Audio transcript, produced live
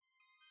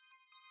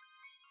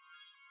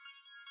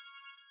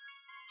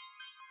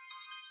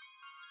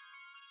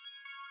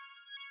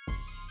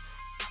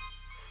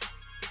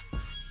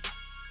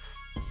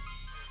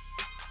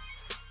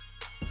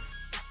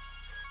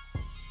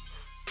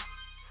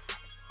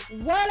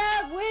What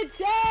up,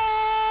 witches?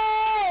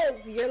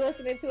 You're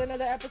listening to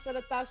another episode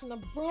of Thoughts from the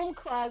Broom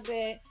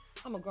Closet.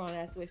 I'm a grown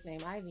ass witch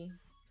named Ivy.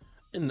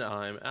 And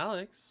I'm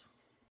Alex.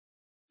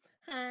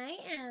 Hi,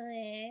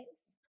 Alex.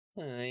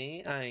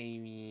 Hi,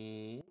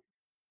 Ivy.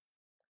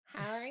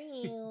 How are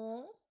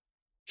you?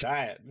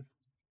 Tired.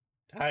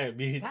 Tired,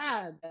 bitch.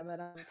 Tired, damn it.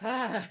 I'm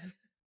tired.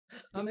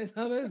 I'm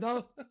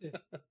exhausted.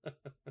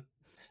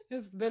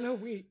 It's been a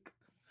week.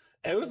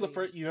 It was the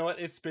first. You know what?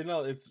 It's been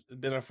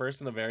a first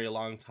in a very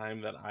long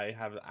time that I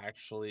have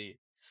actually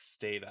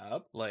stayed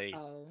up.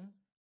 Oh,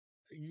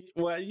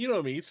 Well, you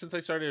know me. Since I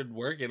started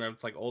working,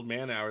 it's like old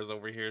man hours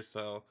over here.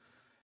 So,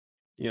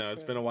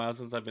 it's been true. a while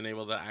since I've been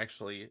able to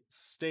actually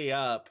stay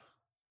up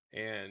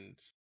and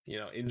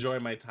enjoy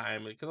my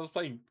time because I was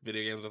playing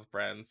video games with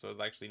friends. So it's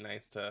actually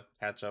nice to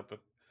catch up with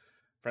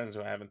friends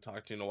who I haven't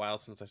talked to in a while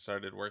since I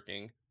started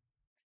working.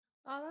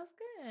 Oh, that's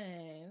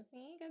good.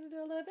 See, you got to do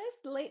a little bit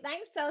of late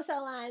night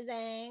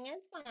socializing.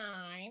 It's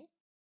fine.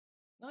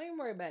 Don't even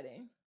worry about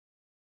it.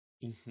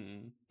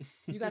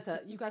 Mm-hmm. You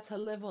got to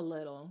live a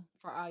little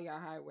for all your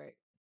hard work.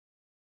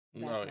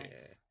 That's Oh nice. Hand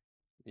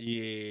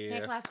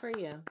yeah. class for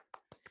you.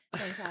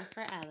 Hand class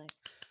for Alex.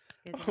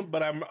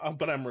 But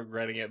I'm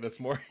regretting it this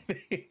morning.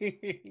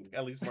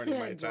 At least morning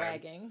my time.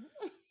 Dragging.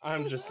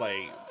 I'm just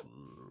like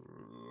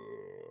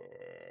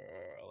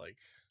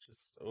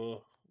just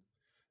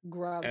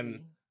Groggy.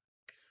 and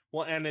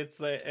and it's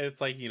like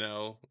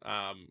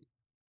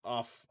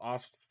off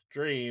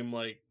stream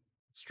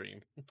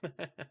stream.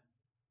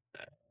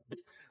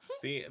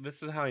 See,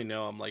 this is how I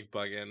know I'm like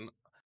bugging.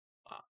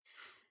 Uh,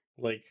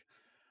 like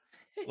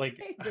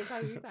That's how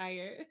you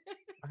tired.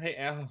 I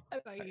am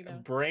That's how you know.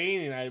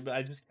 brain.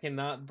 I just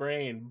cannot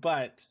brain.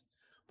 But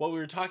what we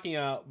were talking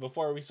about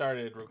before we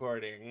started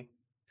recording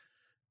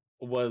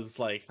was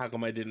like, how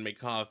come I didn't make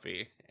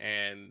coffee?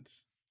 And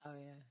Oh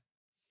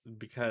yeah.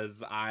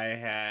 because I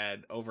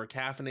had over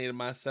caffeinated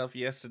myself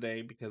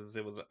yesterday because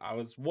it was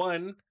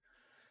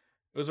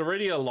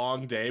already a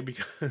long day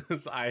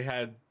because I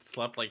had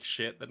slept like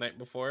shit the night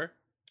before,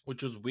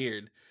 which was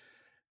weird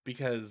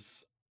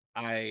because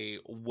I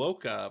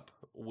woke up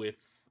with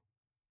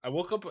I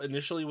woke up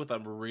initially with a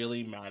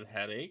really bad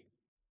headache,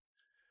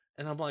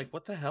 and I'm like,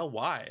 what the hell?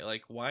 Why?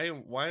 Like, why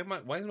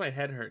is my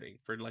head hurting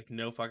for like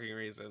no fucking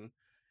reason?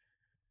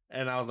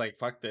 And I was like,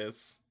 fuck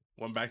this.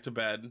 Went back to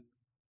bed.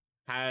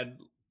 Had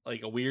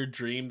like a weird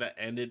dream that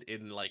ended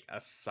in like a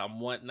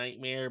somewhat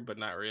nightmare, but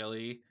not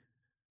really.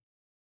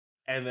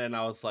 And then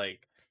I was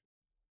like,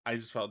 I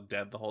just felt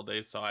dead the whole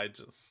day, so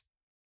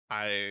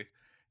I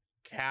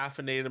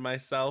caffeinated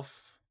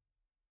myself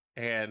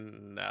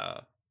and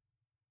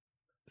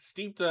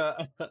steeped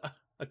a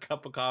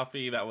cup of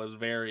coffee that was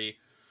very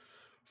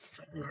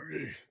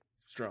very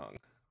strong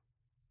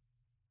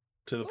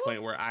to the Ooh.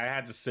 point where I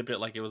had to sip it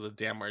like it was a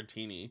damn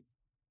martini.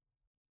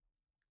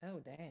 Oh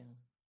damn.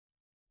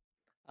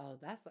 Oh,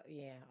 that's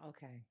yeah.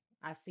 Okay.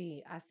 I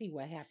see. I see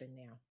what happened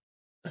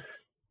now.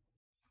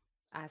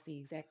 I see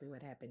exactly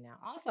what happened now.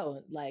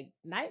 Also, like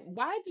night.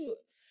 Why do?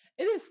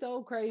 It is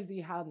so crazy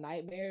how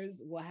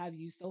nightmares will have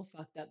you so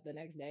fucked up the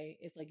next day.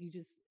 It's like you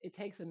just. It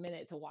takes a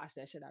minute to wash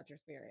that shit out your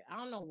spirit. I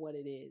don't know what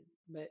it is,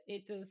 but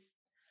it just.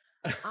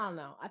 I don't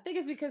know. I think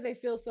it's because they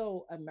feel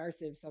so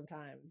immersive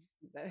sometimes.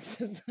 That's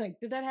just like,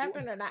 did that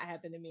happen or not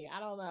happen to me? I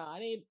don't know. I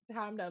need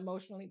time to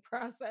emotionally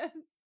process.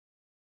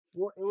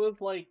 Well, it was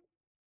like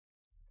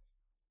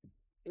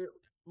it,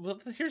 well,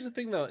 here's the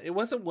thing though, it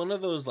wasn't one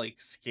of those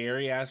like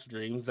scary ass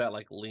dreams that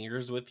like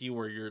lingers with you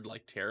where you're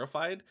like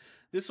terrified.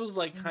 This was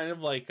like kind Mhm.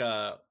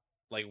 of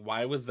like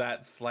why was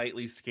that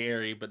slightly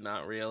scary but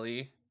not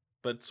really,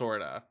 but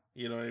sorta,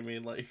 you know what I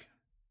mean,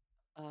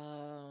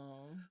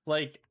 Um,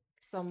 like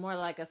so more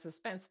like a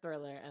suspense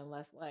thriller and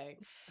less like,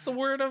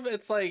 sort of.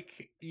 It's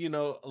like,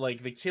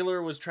 like the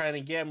killer was trying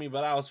to get me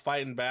but I was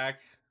fighting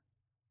back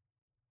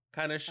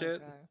kind of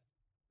shit. okay,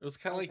 It was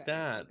kind of like okay,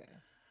 that, okay.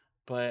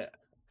 but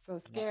So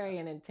scary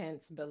and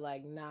intense, but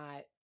like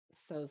not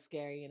so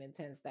scary and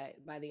intense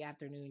that by the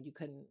afternoon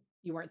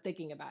you weren't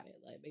thinking about it,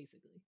 like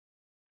basically.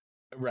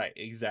 right,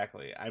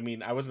 exactly. I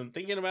mean, I wasn't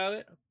thinking about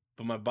it,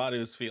 but my body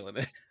was feeling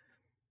it.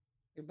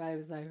 Your body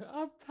was like,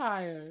 I'm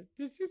tired.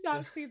 Did you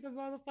not see the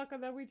motherfucker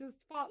that we just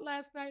fought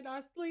last night in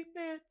our sleep,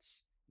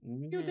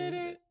 bitch? You did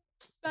Mhm. it?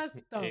 That's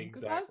dumb,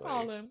 because I saw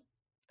Exactly. him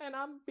and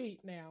I'm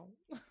beat now.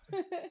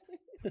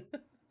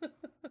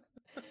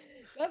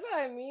 That's what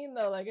I mean,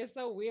 though. Like, it's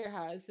so weird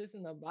how it sits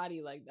in the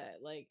body like that.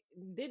 Like,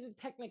 it didn't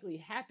technically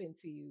happen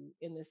to you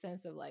in the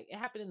sense of like it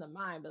happened in the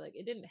mind, but like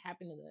it didn't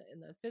happen in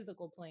the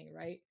physical plane,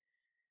 right?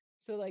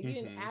 So like you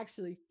didn't Hmm.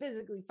 actually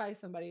physically fight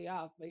somebody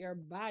off, but your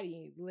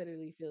body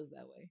literally feels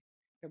that way.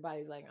 Your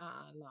body's like,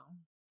 no.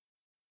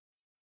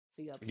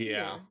 See up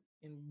Yeah. here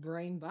in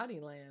brain body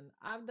land,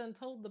 I've done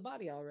told the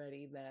body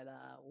already that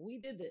we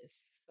did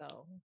this.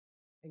 So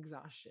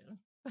exhaustion.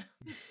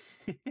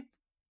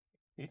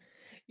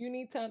 You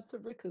need time to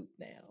recoup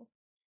now.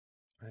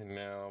 I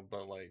know,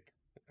 but like,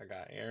 I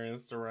got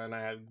errands to run. I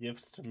have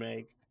gifts to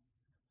make. See,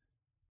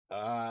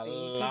 because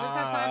it's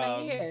that time of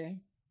Uh, year.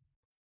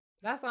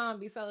 That's why I'm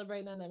be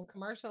celebrating them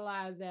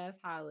commercialized ass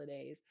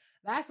holidays.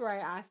 That's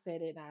right. I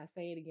said it and I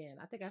say it again.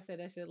 I think I said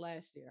that shit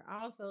last year.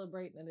 I don't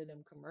celebrate none of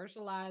them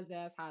commercialized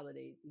ass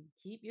holidays. You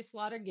keep your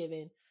slaughter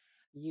giving.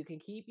 You can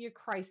keep your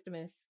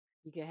Christmas.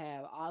 You can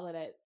have all of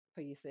that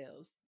for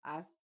yourselves.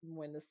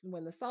 When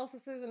the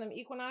solstices and them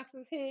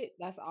equinoxes hit,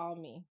 that's all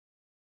me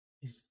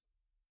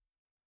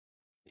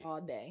all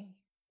day.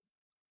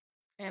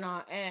 And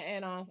on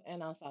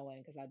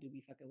Samhain because I do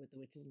be fucking with the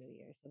witches New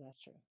Year, so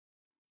that's true.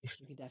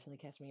 You can definitely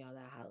catch me on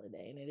that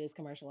holiday, and it is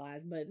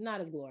commercialized, but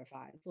not as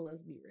glorified. So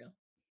let's be real.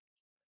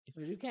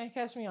 But you can't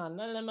catch me on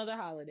none of them other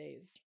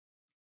holidays.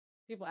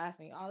 People ask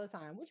me all the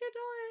time, "What you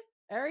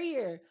doing?" Every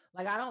year,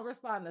 like I don't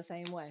respond the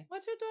same way.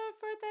 What you doing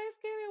for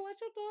Thanksgiving?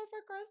 What you doing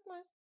for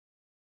Christmas?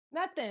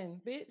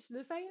 Nothing, bitch.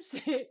 The same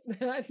shit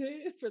that I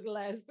did for the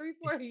last 3,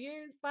 4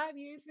 years, 5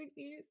 years, 6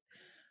 years.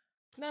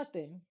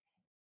 Nothing.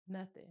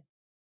 Nothing.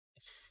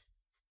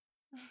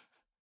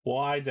 Well,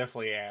 I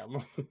definitely am.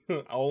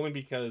 Only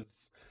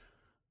because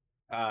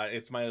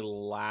it's my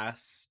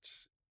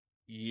last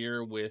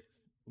year with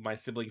my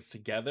siblings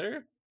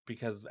together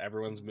because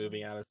everyone's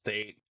moving Mhm. out of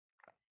state.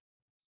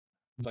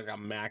 It's like a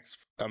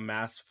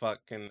mass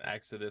fucking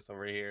exodus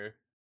over here.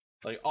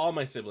 Like all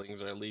my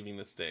siblings are leaving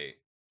the state.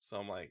 So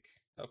I'm like,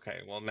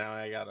 okay, well now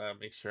I gotta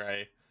make sure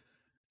I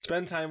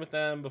spend time with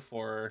them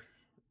before,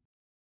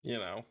 you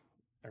know,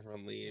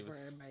 everyone Before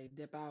leaves. everybody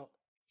dip out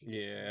and go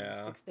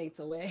Yeah. 6 states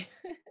away.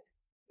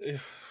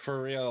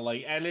 For real,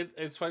 like, and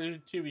it's funny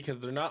too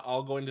because they're not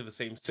all going to the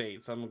same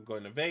state. Some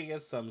going to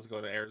Vegas, some's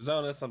going to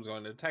Arizona, some's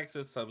going to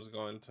Texas, some's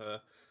going to,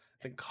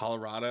 I think,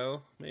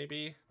 Colorado,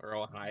 maybe, or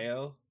Mhm.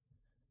 Ohio.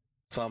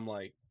 So I'm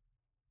like,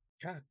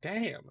 God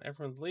damn,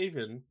 everyone's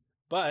leaving.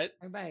 But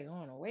Everybody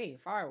going away,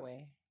 far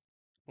away.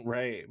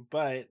 right,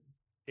 but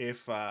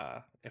if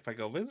I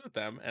go visit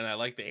them and I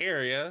like the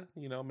area,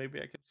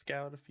 maybe I could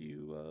scout a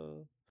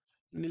few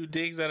new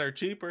digs that are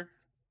cheaper.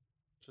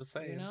 Just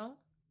You saying. know,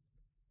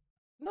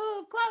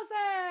 move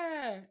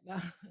closer. No.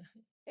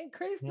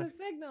 Increase Yeah. the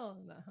signal.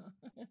 No,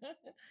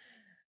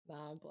 no,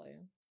 I'm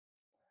playing.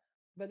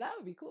 But that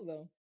would be cool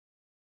though.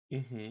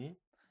 Mm-hmm.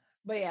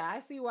 But yeah, I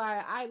see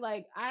why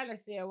I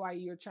understand why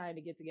you're trying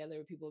to get together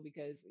with people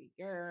because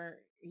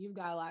you've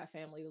got a lot of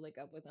family to link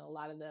up with and a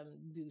lot of them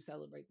do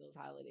celebrate those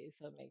holidays,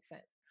 so it makes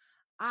sense.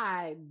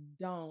 I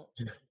don't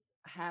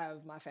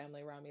have my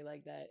family around me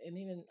like that. And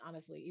even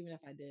honestly, even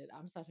if I did,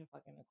 I'm such a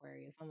fucking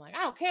Aquarius. I'm like,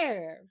 I don't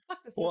care.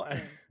 Fuck the Well,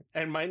 system.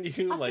 and mind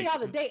you, I'll see y'all like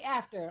the day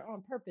after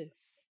on purpose.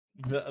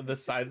 the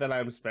side that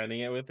I'm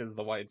spending it with is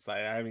the white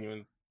side. I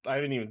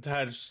haven't even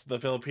touched the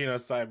Filipino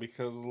side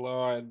because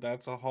Lord,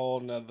 that's a whole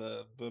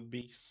nother the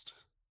beast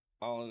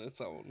all in its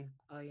own.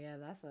 Oh yeah,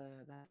 that's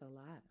a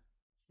lot.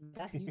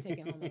 That's you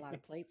taking home a lot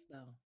of plates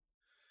though.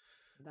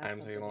 That's I'm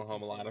taking something to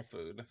home a lot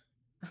consider. of food.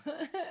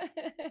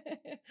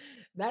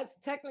 That's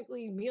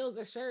technically meals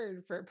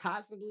assured for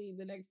possibly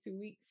the next 2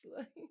 weeks.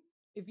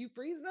 If you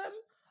freeze them,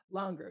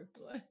 longer.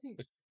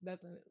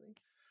 Definitely.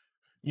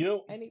 You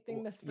know,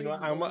 Anything that's you know, freezable,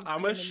 you I'm gonna staying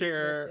in these little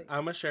share sticks.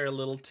 I'm gonna share a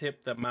little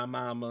tip that my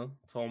mama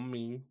told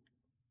me.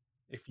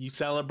 If you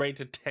celebrate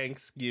the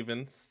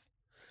Thanksgivings,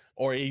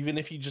 or even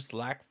if you just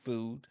lack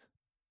food,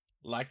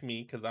 like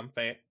me, because I'm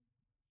fat,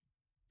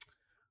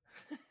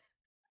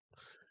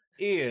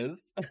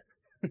 is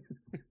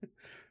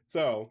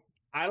so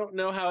I don't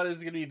know how it is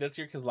gonna be this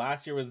year because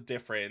last year was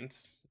different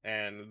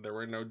and there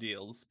were no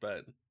deals,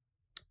 but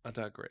I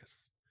digress.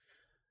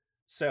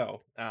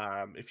 So,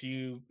 if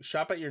you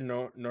shop at your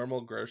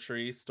normal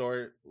grocery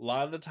store, a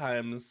lot of the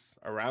times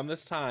around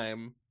this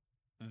time,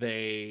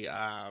 they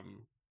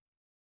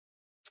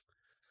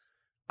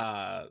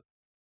uh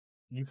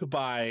you could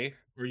buy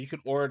or you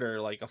could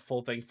order like a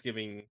full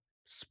Thanksgiving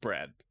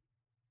spread,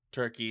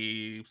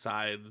 turkey,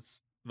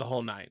 sides, the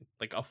whole nine,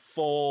 like a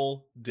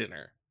full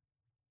dinner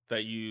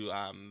that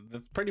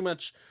that's pretty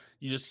much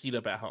you just heat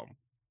up at home,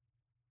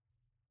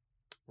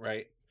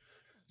 right?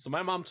 So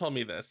my mom told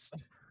me this,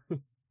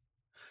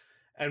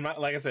 and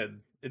like I said,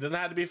 it doesn't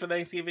have to be for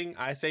Thanksgiving.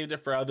 I saved it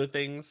for other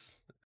things.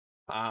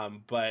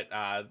 But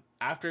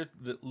after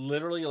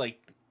literally like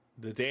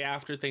the day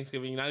after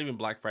Thanksgiving, not even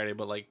Black Friday,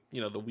 but like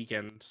the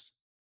weekend,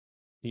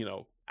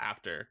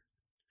 after.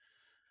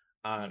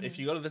 If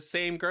Hmm. you go to the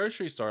same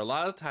grocery store, a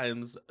lot of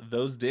times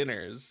those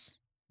dinners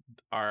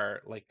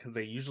are like because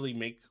they usually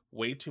make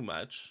way too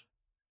much,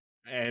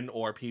 and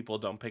or people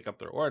don't pick up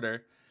their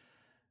order.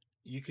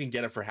 You can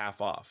get it for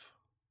half off,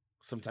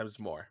 sometimes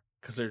more,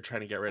 because they're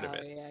trying to get rid of Oh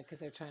it. yeah, because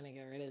they're trying to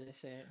get rid of this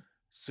shit.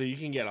 So you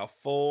can get a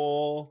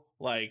full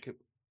like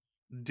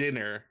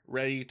dinner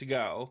ready to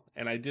go.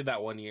 And I did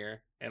that one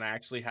year, and I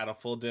actually had a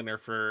full dinner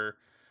for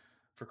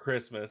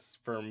Christmas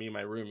for me and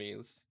my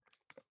roomies.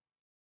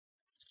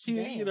 It's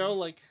cute, Damn.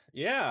 like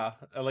yeah,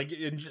 like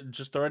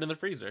just throw it in the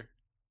freezer.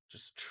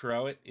 Just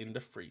throw it in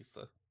the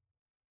freezer.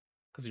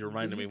 Because you Do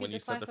reminded you me when get you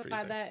to said the classify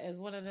freezer. that as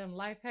one of them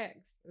life hacks?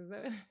 Is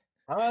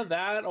that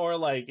That or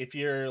like if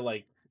you're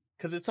like,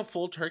 because it's a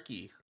full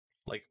turkey,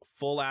 like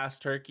full ass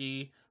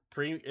turkey.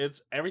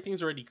 It's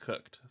everything's already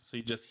cooked, so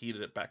you just heat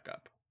it back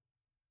up.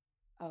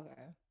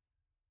 okay?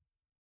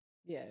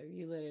 Yeah,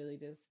 you literally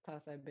just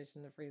toss that bitch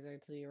in the freezer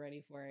till you're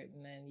ready for it,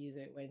 and then use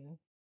it when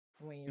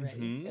you're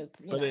ready. Hmm.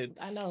 You But know,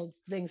 I it's, know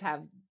things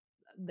have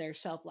their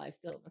shelf life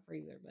still in the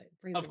freezer, but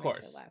freezer of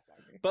makes it course, last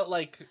longer. but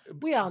like,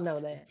 We all know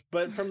that.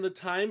 but from the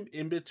time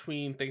in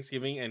between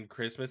Thanksgiving and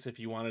Christmas, if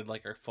you wanted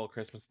like a full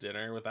Christmas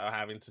dinner without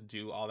having to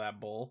do all that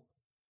bull,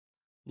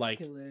 You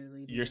like could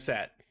literally do you're that.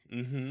 set.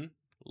 Mm-hmm.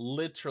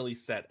 Literally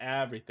set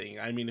everything.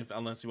 I mean, if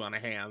unless you want a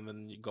ham,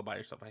 then you go buy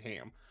yourself a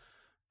ham.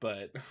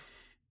 But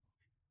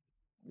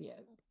Yeah,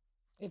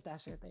 if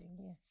that's your thing.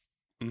 Yeah.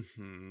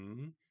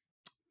 mm-hmm.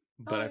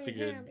 I But I don't eat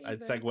figured ham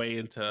I'd either. segue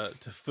into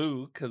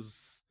food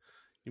because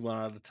you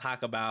wanted to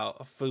talk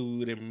about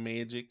food and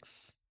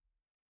magics.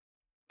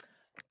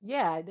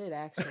 Yeah, I did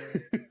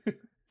actually.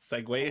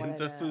 I Segue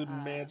wanted into to. food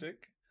and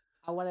magic.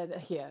 I wanted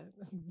to. Yeah,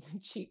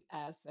 cheap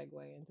ass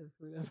segue into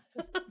food.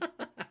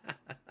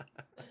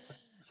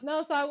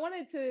 No, so I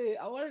wanted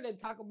to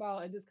talk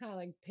about and just kind of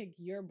like pick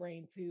your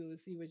brain too,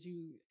 see what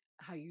you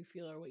how you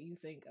feel or what you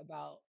think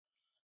about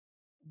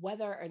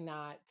whether or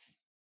not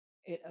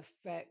it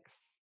affects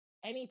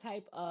any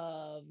type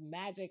of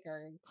magic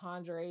or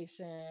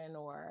conjuration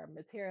or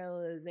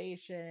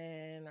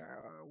materialization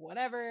or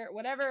whatever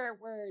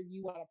word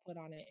you want to put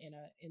on it in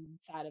a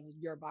inside of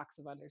your box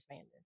of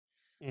understanding.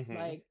 Hmm.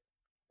 Like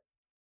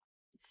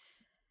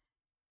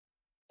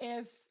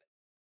if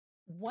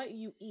what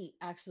you eat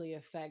actually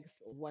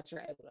affects what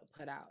you're able to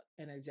put out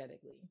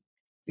energetically,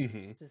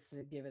 Hmm. just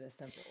to give it a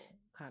simple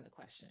kind of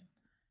question.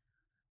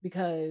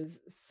 Because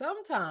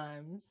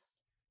sometimes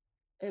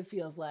it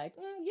feels like,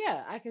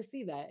 yeah, I can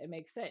see that. It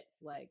makes sense.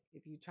 Like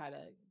if you try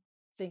to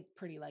think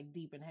pretty like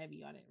deep and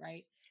heavy on it,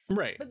 right?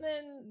 Right. But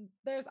then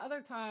there's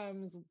other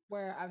times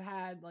where I've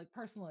had like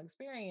personal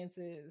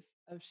experiences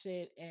of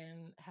shit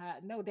and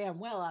had no damn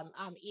well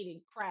I'm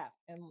eating crap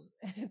and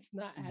it's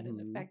not had an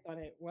Hmm. effect on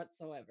it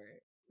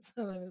whatsoever.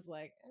 So then it's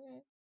like,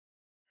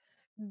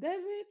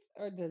 does it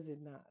or does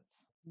it not?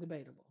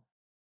 Debatable.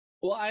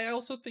 Well, I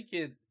also think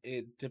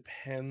it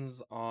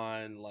depends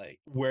on like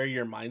where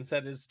your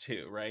mindset is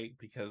too, right?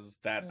 Because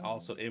that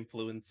also Hmm.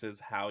 influences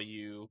how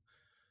you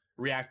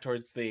react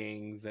towards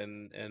things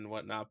and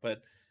whatnot.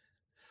 But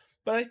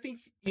I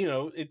think,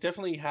 it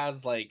definitely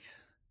has like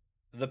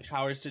the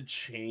powers to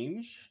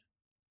change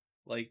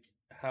like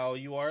how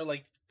you are.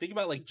 Like think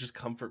about like just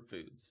comfort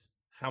foods.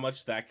 How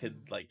much that could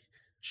Hmm. like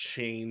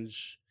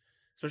change,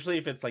 especially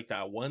if it's like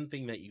that one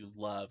thing that you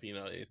love,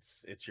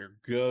 it's your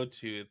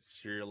go-to,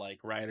 it's your like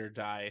ride or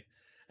die,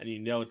 and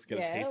it's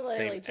gonna Yeah, it'll taste the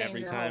same literally change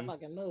every your whole time.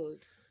 fucking mood.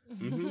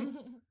 Hmm.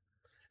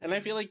 And I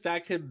feel Hmm. like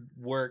that could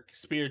work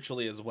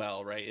spiritually as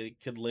well, right?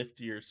 It could lift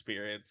your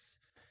spirits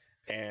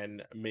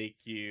and make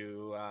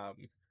you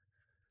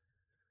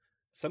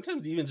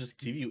sometimes even just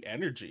give you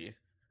energy,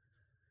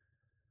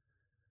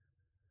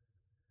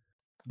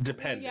 I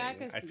mean, yeah, I depending,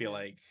 can I see feel that.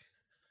 like.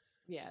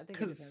 Yeah, I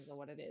think it depends Because on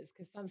what it is.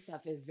 Because some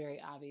stuff is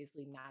very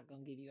obviously not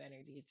going to give you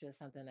energy. It's just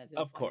something that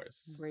just of like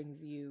course,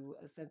 brings you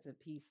a sense of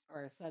peace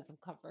or a sense of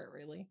comfort,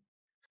 really.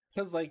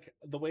 because like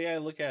the way I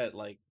look at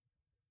like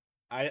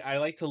I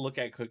like to look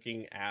at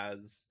cooking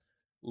as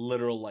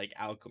literal like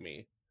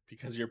alchemy,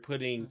 because you're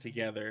putting Hmm.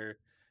 together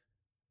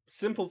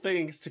simple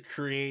things to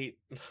create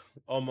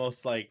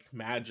almost like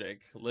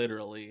magic,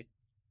 literally,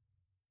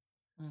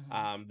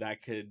 Hmm.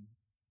 that could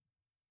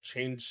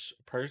change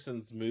a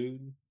person's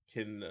mood,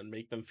 can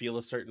make them feel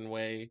a certain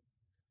way.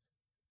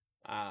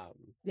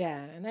 um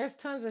Yeah, and there's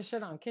tons of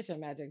shit on kitchen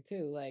magic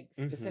too, like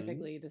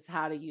mhm, specifically just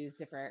how to use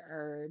different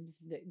herbs,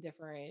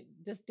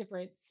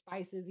 different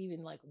spices,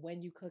 even like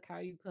when you cook, how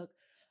you cook.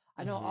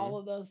 I know all mhm,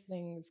 of those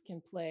things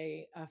can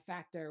play a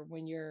factor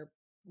when you're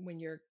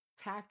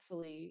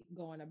tactfully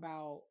going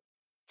about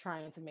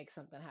trying to make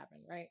something happen,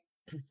 right?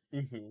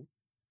 mhm,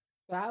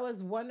 But I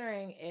was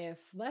wondering if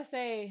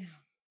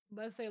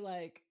let's say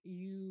like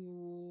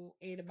you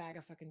ate a bag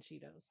of fucking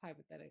Cheetos,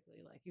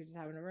 hypothetically. Like you're just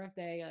having a rough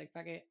day, you're like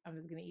fuck it, I'm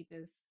just gonna eat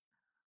this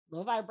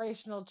low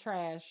vibrational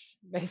trash,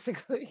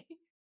 basically.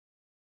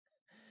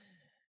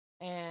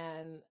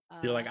 And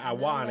you're like, I and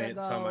then I'm want gonna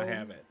it, so I'm gonna go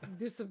have it.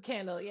 do some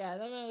candle. Yeah,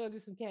 then I'm gonna go do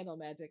some candle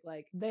magic.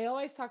 Like they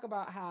always talk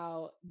about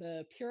how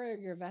the purer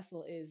your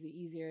vessel is, the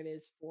easier it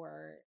is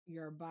for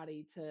your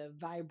body to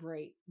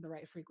vibrate the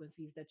right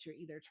frequencies that you're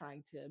either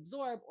trying to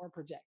absorb or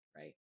project.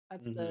 Right.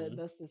 That's the Mhm,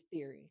 that's the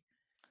theory.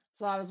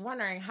 So I was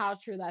wondering how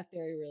true that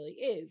theory really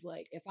is.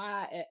 Like if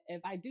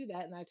I do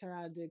that and I turn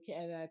around and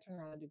and I turn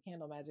around and do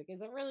candle magic,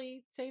 is it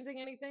really changing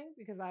anything?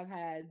 Because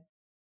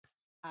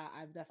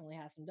I've definitely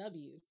had some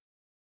W's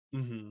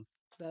mhm,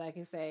 that I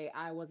can say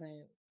I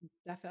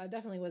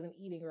definitely wasn't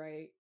eating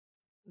right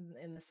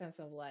in the sense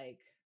of like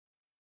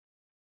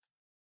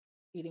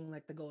eating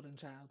like the golden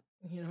child.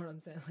 You know what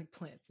I'm saying? Like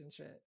plants and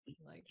shit.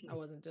 Like I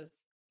wasn't just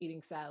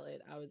eating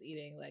salad. I was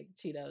eating like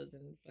Cheetos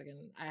and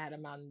fucking I had a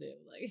Mountain Dew.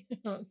 Like you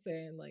know what I'm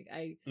saying? Like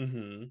I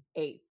mhm,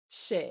 ate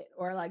shit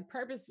or like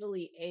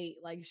purposefully ate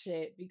like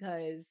shit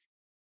because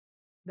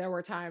there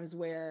were times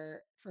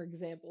where, for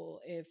example,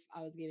 if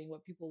I was getting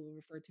what people would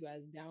refer to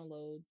as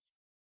downloads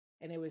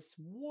and it was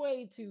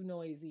way too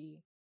noisy,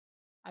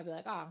 I'd be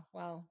like, oh,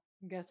 well.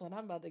 Guess what?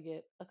 I'm about to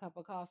get a cup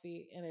of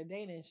coffee and a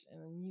Danish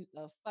and mute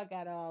the fuck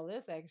out of all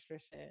this extra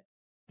shit.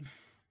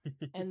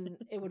 And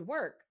it would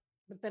work.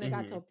 But then it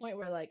got to a Hmm. point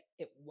where like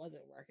it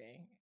wasn't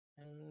working.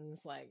 And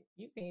it's like,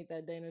 you can eat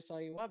that Danish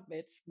all you want,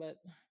 bitch, but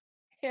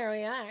here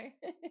we are.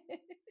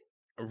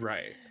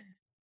 Right.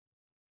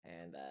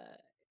 And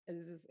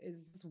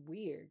it's just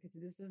weird because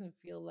it just doesn't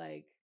feel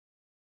like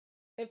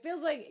it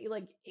feels like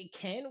it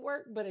can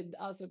work, but it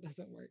also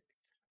doesn't work.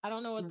 I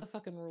don't know what the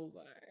fucking rules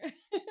are.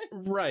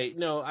 Right.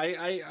 No,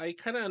 I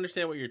kind of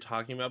understand what you're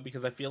talking about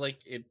because I feel like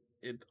it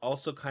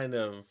also kind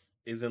of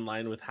is in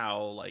line with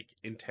how like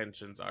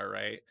intentions are,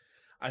 right?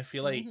 I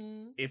feel like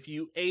Hmm. if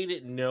you ate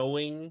it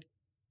knowing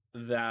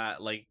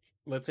that, like,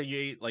 let's say you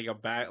ate like a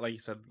bag, like you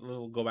said,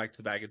 we'll go back to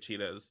the bag of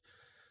Cheetos.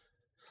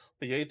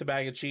 Like you ate the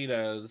bag of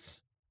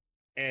Cheetos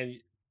and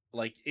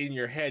like in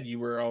your head you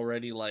were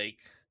already like,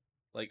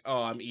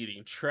 oh, I'm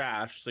eating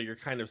trash, so you're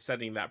kind of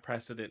setting that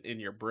precedent in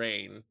your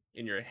brain,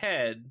 in your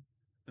head.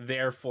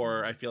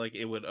 Therefore, I Hmm. feel like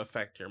it would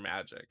affect your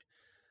magic.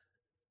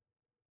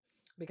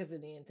 Because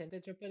of the intent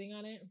that you're putting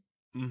on it.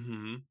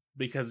 Mm-hmm.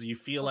 Because you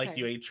feel like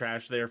you Okay. ate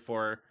trash,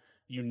 therefore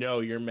you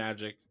know your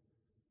magic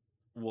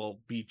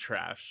will be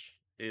trash.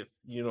 If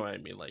you know what I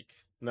mean. Like,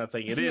 I'm not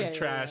saying it is Yeah, yeah, yeah.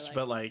 trash, Like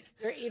but like,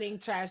 you're eating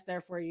trash,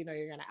 therefore you know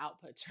you're gonna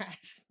output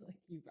trash. Like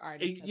you've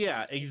already set yeah,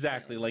 that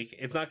exactly. in. Like,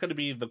 it's not going to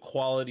be the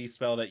quality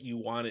spell that you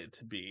want it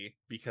to be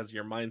because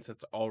your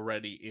mindset's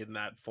already in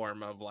that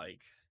form of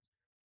like,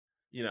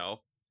 you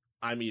know,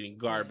 I'm eating Yeah.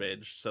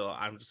 garbage, so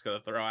I'm just gonna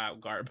throw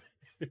out garbage.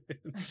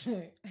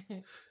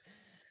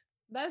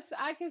 That's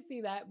I can see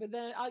that, but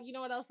then you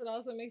know what else it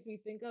also makes me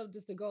think of,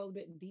 just to go a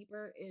bit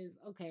deeper, is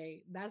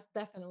okay. That's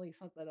definitely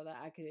something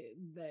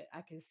that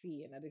I can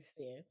see and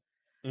understand.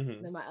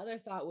 Hmm. Then my other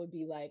thought would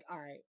be like, all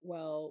right,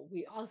 well,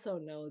 we also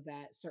know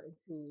that certain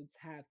foods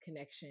have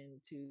connection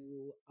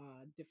to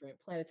different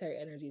planetary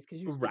energies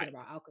because you're speaking Right,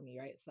 about alchemy,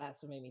 right? So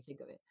that's what made me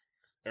think of it.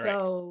 right.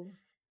 So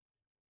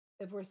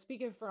if we're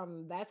speaking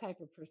from that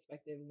type of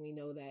perspective, we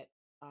know that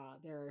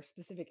there are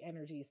specific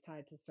energies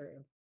tied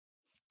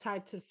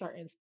to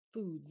certain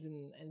foods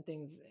and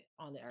things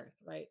on the earth,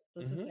 right?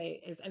 Let's just Hmm.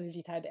 say there's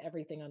energy tied to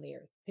everything on the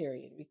earth.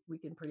 Period. We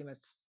can pretty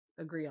much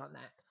agree on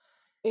that.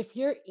 If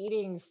you're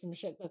eating some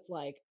shit that's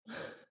like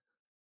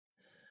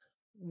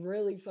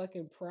really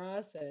fucking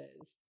processed,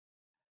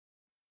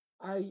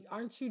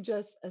 aren't you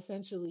just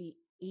essentially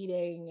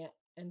eating,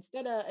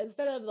 instead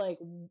of like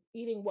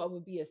eating what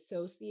would be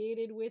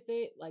associated with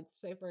it, like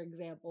say for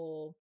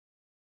example,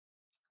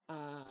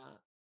 uh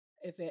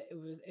if there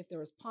was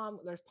there's palm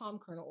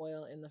kernel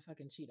oil in the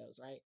fucking Cheetos,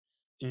 right?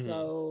 Hmm.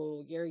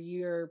 So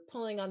you're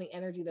pulling on the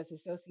energy that's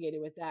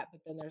associated with that,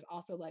 but then there's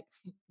also like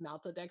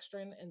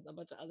maltodextrin and a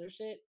bunch of other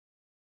shit.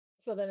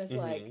 So then it's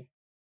like Hmm.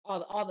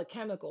 all the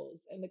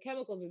chemicals, and the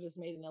chemicals are just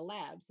made in a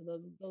lab. So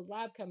those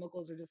lab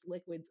chemicals are just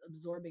liquids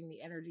absorbing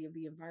the energy of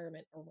the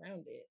environment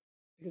around it,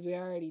 because we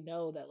already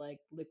know that like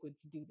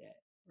liquids do that,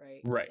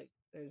 right? Right. Like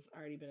there's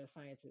already been a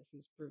scientist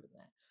who's proven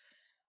that.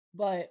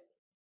 But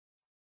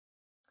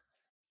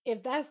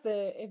if that's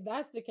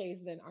the case,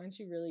 then aren't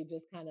you really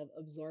just kind of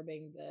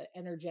absorbing the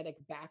energetic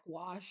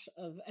backwash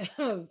of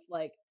of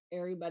like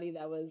everybody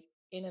that was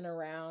in and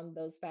around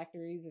those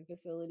factories and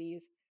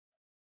facilities,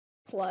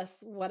 plus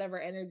whatever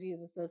energy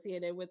is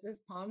associated with this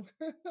palm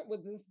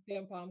with this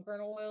damn palm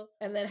kernel oil,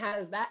 and then how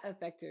does that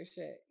affect your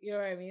shit? You know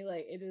what I mean?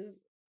 Like it just,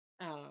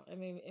 I don't know. I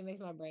mean, it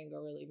makes my brain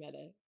go really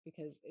meta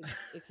because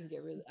it can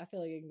get really. I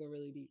feel like it can go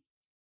really deep.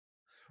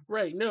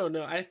 Right. No,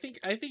 no. I think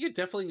it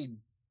definitely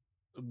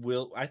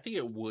will. I think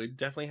it would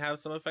definitely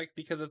have some effect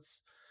because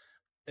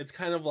it's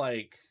kind of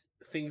like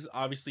things.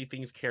 Obviously,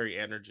 things carry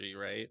energy,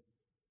 right?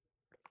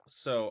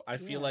 So I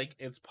feel Yeah. like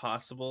it's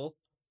possible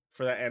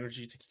for that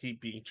energy to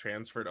keep being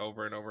transferred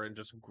over and over and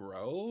just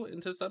grow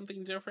into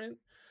something different.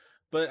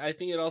 But I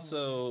think it Mm-hmm.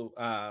 also,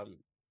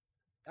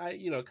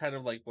 kind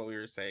of like what we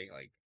were saying,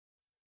 like,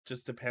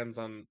 just depends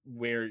on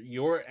where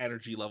your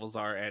energy levels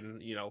are,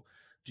 and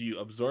do you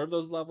absorb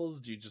those levels?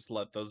 Do you just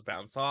let those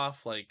bounce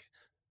off? Like,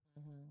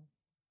 Mm-hmm.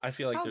 I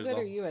feel like How there's good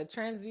are a you at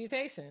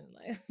transmutation?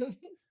 Like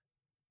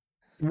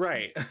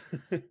right.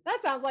 that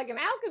sounds like an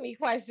alchemy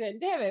question.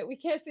 Damn it, we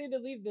can't seem to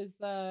leave this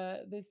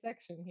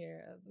section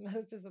here of the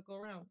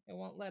metaphysical realm. It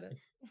won't let us.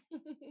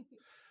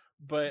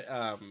 But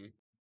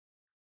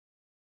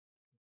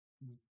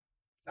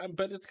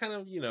but it's kind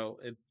of,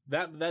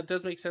 that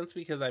does make sense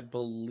because I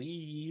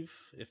believe,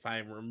 if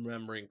I'm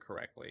remembering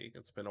correctly,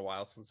 it's been a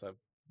while since I've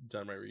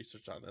done my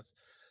research on this,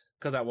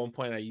 because at one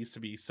point I used to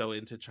be so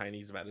into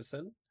Chinese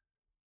medicine.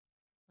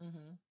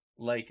 Hmm.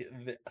 Like,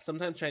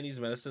 sometimes Chinese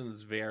medicine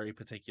is very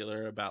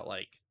particular about,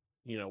 like,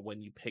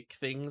 when you pick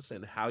things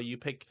and how you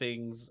pick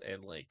things,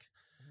 and like,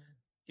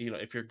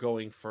 if you're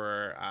going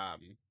for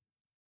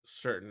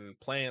certain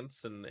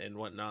plants and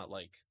whatnot,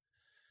 like,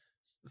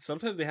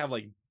 sometimes they have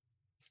like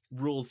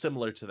rules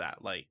similar to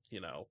that, like,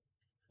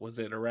 was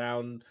it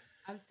around.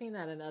 I've seen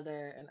that in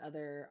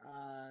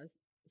other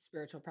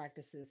spiritual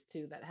practices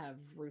too that have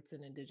roots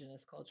in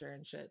indigenous culture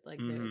and shit. Like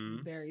they're Hmm.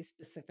 very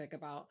specific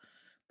about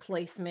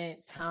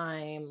placement,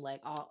 time,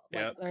 like all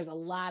like Yep. there's a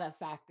lot of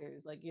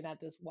factors. Like you're not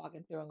just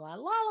walking through and going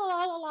la la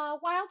la la la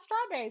wild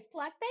strawberries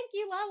pluck. Thank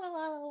you la la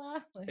la la la.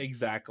 Like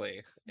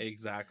Exactly.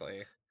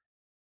 Exactly.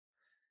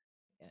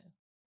 yeah,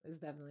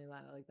 it's definitely a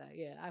lot like that.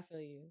 Yeah, I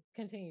feel you.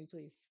 Continue,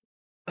 please.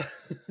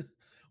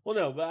 Well,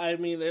 no, but I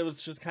mean, it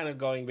was just kind of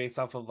going based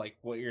off of like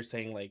what you're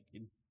saying, like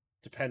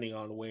depending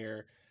on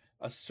where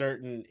a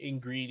certain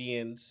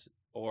ingredient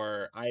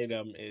or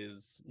item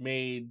is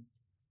made,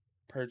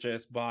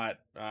 purchased, bought,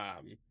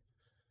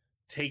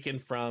 taken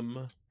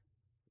from,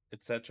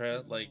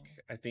 etc. Like,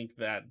 Hmm. I think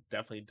that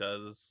definitely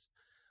does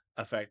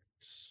affect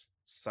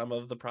some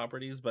of the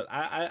properties, but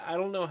I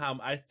don't know how.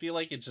 I feel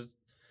like it just.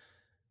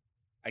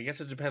 I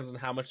guess it depends on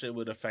how much it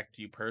would affect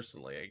you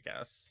personally. I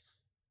guess.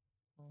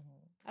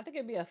 I think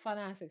it'd be a fun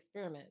ass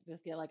experiment.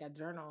 Just get like a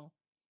journal,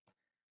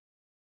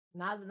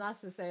 not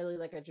necessarily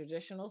like a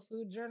traditional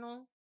food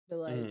journal, but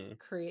like Mm,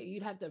 create.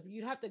 You'd have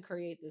to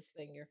create this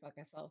thing your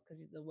fucking self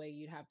because the way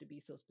you'd have to be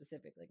so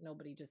specific. Like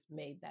nobody just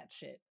made that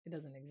shit. It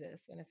doesn't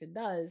exist, and if it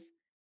does,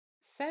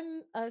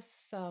 send us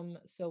some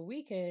so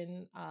we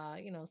can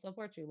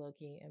support you low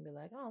key and be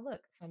like, oh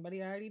look,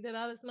 somebody already did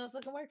all this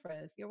motherfucking work for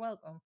us. You're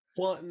welcome.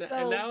 well, and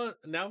So,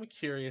 now I'm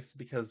curious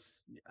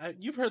because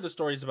you've heard the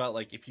stories about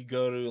like if you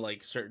go to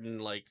like certain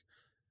like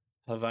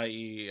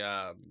Hawaii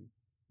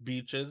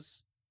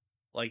beaches,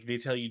 like they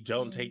tell you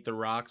don't mm, take the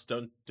rocks,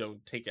 don't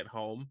take it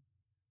home.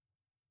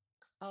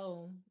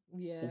 oh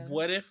yeah.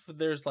 What if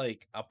there's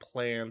like a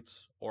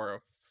plant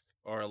or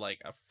or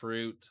like a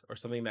fruit or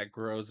something that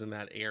grows in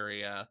that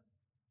area?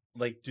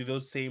 Like, do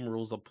those same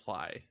rules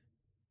apply?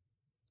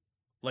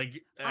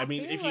 Like, I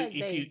mean, if you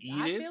eat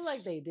I feel it,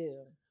 like they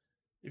do.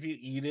 if you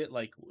eat it,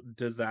 like,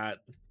 does that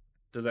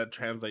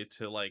translate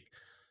to like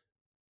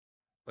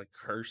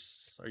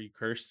curse? Are you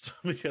cursed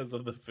because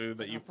of the food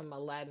that Like you? on some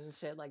Aladdin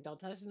shit, like don't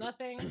touch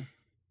nothing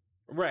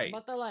Right.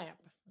 but the lamp.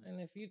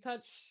 And if you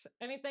touch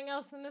anything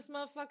else in this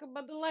motherfucker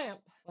but the lamp,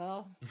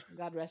 well,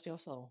 God rest your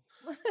soul.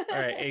 All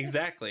right.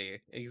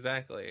 Exactly.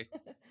 Exactly.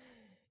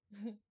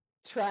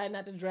 Try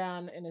not to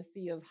drown in a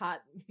sea of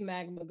hot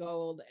magma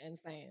gold and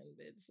sand,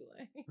 bitch.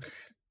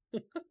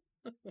 Like,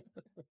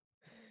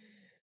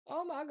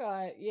 oh my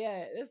god,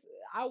 yeah.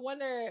 I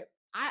wonder.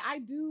 I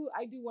do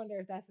wonder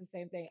if that's the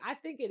same thing. I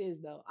think it is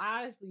though.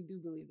 I honestly do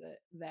believe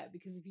that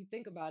because if you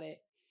think about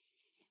it,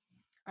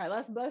 all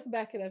right, let's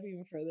back it up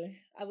even further.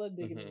 I love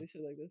digging Hmm. into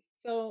shit like this.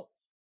 So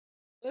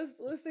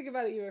let's think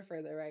about it even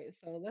further, right?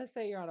 So let's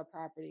say you're on a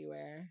property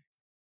where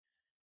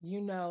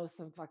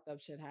some fucked up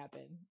shit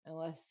happened, and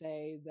let's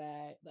say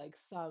that like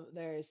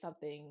there is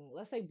something.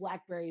 Let's say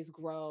blackberries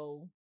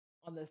grow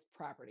on this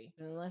property,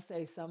 and let's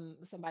say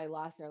somebody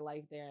lost their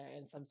life there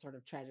in some sort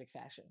of tragic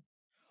fashion,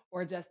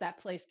 or just that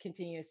place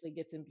continuously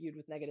gets imbued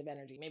with negative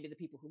energy. Maybe the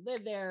people who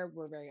live there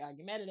were very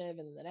argumentative,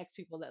 and the next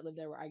people that lived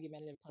there were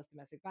argumentative plus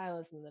domestic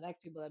violence, and the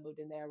next people that moved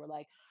in there were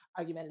like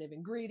argumentative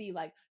and greedy.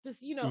 Like just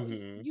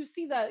Hmm. you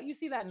see that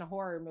in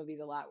horror movies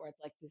a lot, where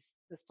it's like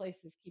this place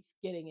just keeps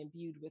getting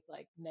imbued with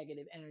like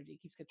negative energy,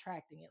 keeps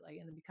contracting it, like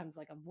and it becomes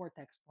like a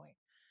vortex point.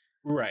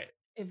 Right.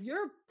 If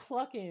you're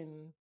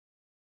plucking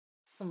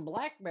some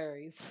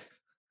blackberries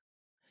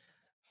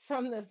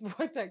from this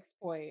vortex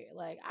point,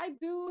 like I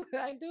do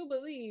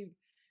believe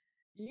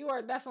you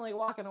are definitely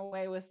walking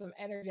away with some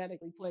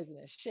energetically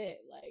poisonous shit.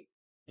 Like,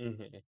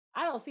 Hmm.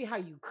 I don't see how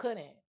you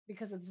couldn't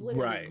because it's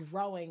literally Right.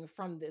 growing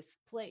from this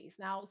place.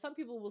 Now, some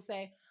people will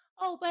say,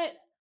 oh, but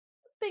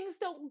things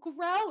don't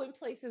grow in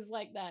places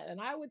like that. And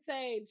I would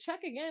say,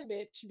 check again,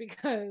 bitch,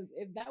 because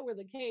if that were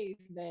the case,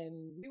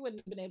 then we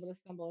wouldn't have been able to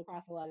stumble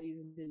across a lot of these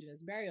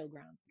indigenous burial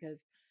grounds because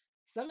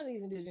some of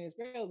these indigenous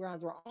burial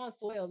grounds were on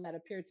soil that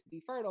appeared to be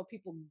fertile.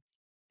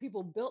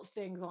 People built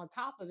things on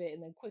top of it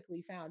and then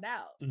quickly found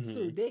out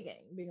through Hmm.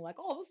 digging, being like,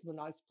 "Oh, this is a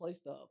nice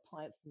place to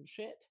plant some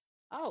shit."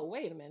 Oh,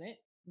 wait a minute,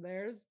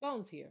 there's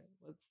bones here.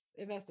 Let's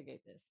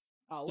investigate this.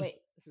 Oh,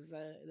 wait,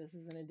 this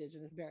is an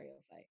indigenous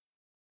burial site.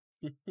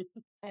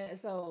 And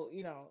so,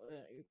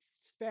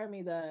 spare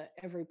me the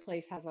every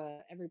place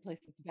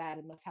that's bad.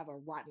 It must have a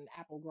rotten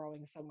apple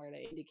growing somewhere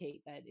to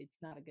indicate that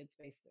it's not a good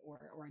space or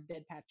a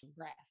dead patch of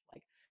grass.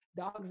 Like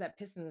dogs that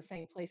piss in the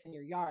same place in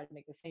your yard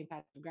make the same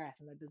patch of grass,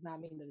 and that does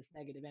not mean that it's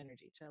negative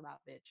energy. Chill out,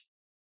 bitch.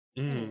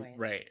 Mm, Anyways,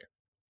 right.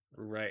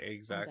 Right. I'm done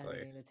Exactly.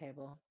 reading the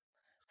table.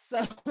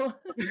 So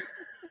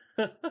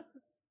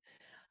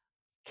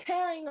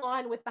carrying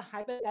on with the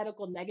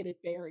hypothetical negative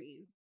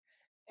berries,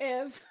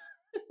 if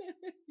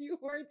you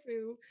were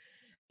to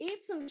eat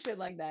some shit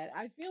like that,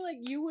 I feel like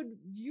you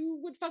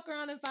would fuck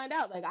around and find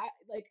out. Like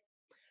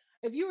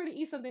if you were to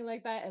eat something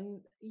like that,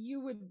 and you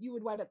would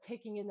wind up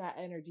taking in that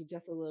energy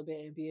just a little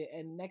bit,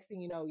 and next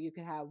thing you know, you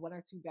could have one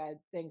or two bad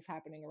things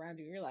happening around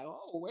you. You're like,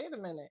 oh, wait a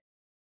minute,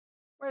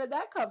 where did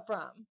that come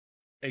from?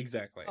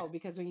 Exactly. Oh,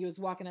 because when you was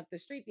walking up the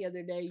street the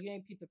other day, you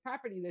ain't peeped the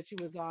property that you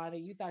was on,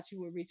 and you thought you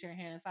would reach your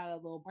hand inside a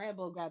little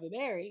bramble, grab a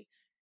berry,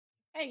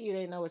 and you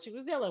didn't know what you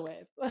was dealing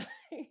with.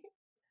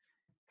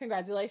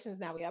 Congratulations,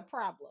 now we have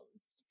problems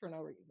for no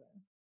reason.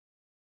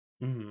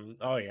 Hmm.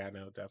 Oh yeah,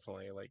 no,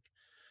 definitely. Like,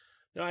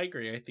 no, I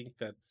agree. I think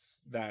that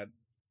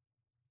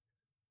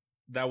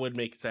that would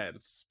make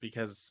sense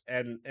because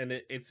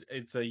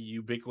it's a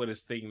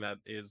ubiquitous thing that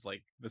is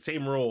like the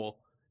same rule.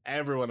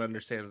 Everyone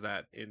understands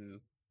that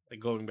in like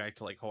going back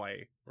to like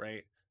Hawaii,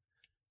 right?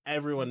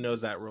 Everyone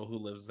knows Mhm. that rule who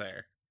lives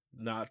there,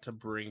 not to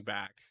bring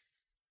back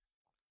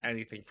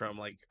anything from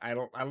like I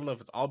don't know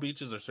if it's all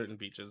beaches or certain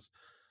beaches.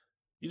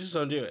 You just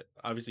don't do it.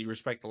 Obviously, you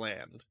respect the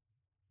land.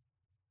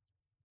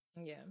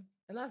 Yeah,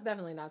 and that's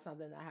definitely not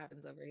something that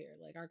happens over here.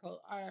 Like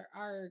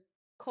our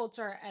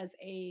culture as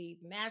a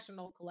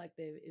national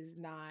collective is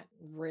not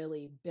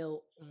really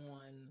built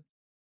on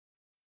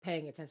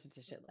paying attention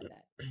to shit like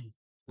that.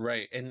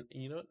 Right. And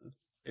you know,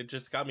 it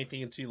just got me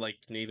thinking too, like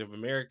Native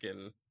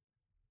American,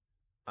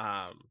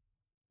 um,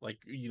 like,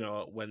 you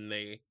know, when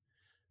they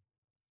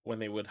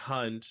would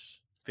hunt,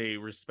 they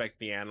respect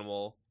the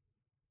animal,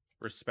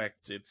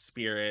 respect its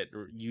spirit,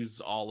 use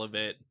all of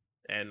it,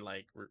 and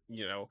like,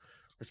 you know,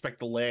 respect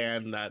the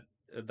land that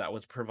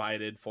was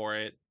provided for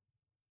it.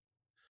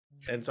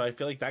 And so Mhm. I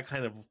feel like that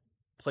kind of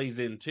plays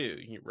in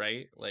too,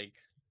 right? Like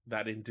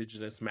that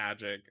indigenous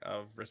magic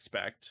of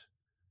respect,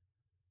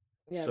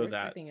 Yeah, so that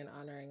respecting and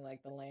honoring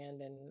like the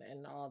land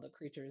and all the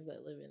creatures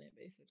that live in it,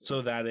 basically.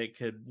 so that it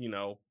could, you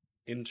know,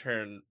 in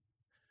turn,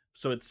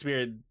 so its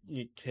spirit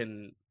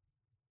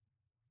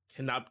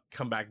cannot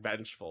come back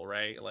vengeful,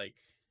 right? Like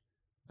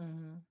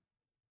Hmm.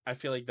 I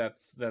feel like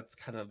that's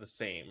kind of the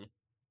same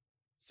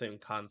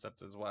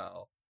concept as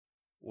well,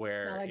 Now,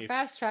 where like if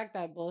fast track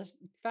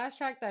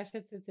that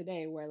shit to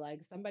today, where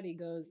like somebody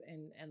goes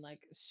and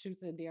like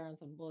shoots a deer on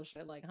some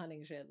bullshit, like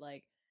hunting shit,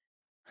 like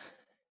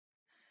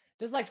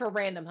just like for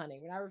random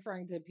hunting. We're not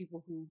referring to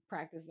people who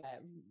practice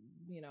that,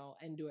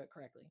 and do it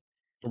correctly.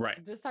 right,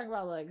 Just talking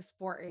about like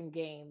sport and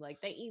game.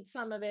 Like they eat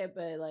some of it,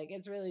 but like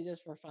it's really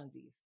just for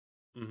funsies.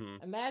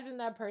 mm-hmm, Imagine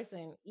that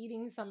person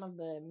eating some of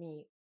the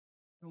meat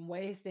and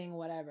wasting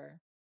whatever.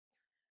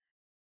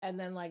 And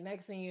then like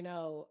next thing you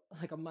know,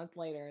 like a month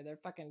later, their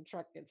fucking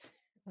truck gets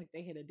like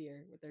they hit a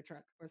deer with their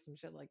truck or some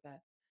shit like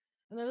that.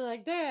 And they're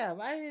like, damn,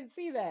 I didn't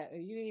see that.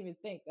 And you didn't even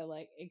think that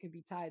like it could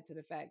be tied to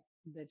the fact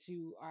that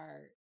you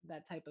are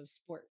that type of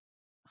sport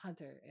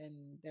hunter and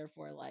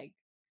therefore like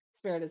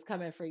spirit is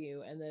coming for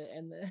you and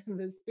the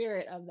the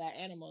spirit of that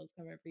animal is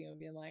coming for you and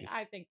being like,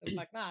 I think the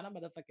fuck not. I'm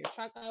about to fuck your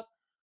truck up.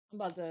 I'm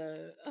about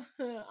to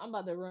I'm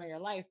about to ruin your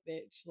life,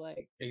 bitch.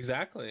 Like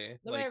exactly,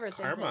 nobody like ever thinks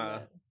like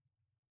that.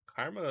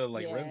 karma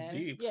like runs Yeah.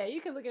 deep. Yeah,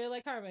 you can look at it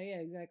like karma, yeah,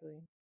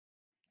 exactly.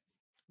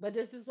 But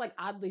this is like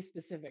oddly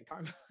specific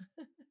karma.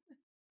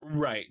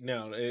 Right,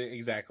 no,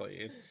 exactly.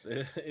 It's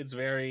it's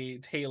very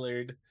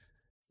tailored,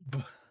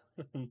 but,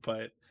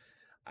 but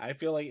I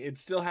feel like it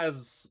still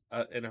has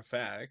an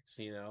effect,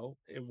 you know,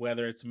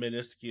 whether it's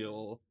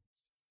minuscule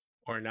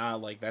or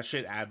not. Like that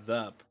shit adds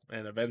up,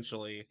 and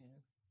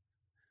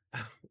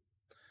Yeah,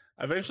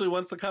 eventually,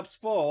 once the cup's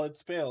full, it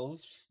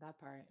spills. that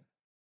part.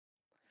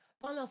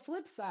 On the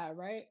flip side,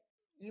 right?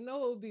 You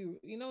know, it would be,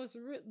 it's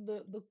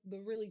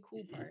the really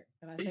cool part,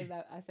 and I say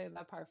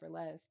that part for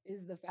last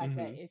is the fact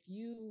that Mm-hmm. if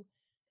you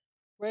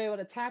were able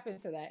to tap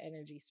into that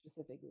energy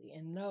specifically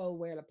and know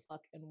where to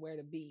pluck and where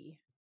to be,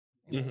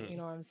 you Mm-hmm.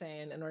 know what I'm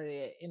saying, in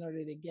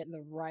order to get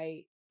the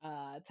right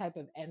type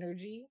of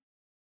energy,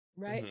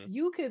 right? Mm-hmm.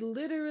 You could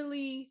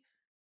literally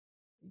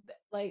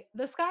like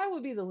the sky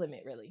would be the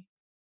limit, really.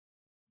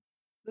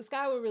 The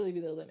sky would really be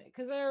the limit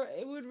because there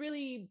it would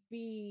really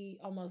be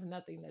almost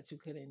nothing that you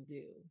couldn't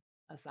do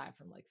aside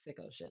from like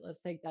sicko shit. Let's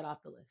take that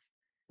off the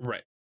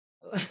Right.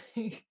 list.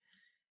 Like,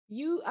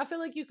 I feel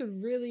like you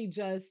could really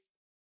just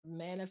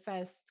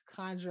manifest,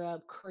 conjure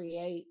up,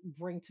 create,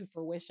 bring to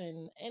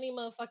fruition any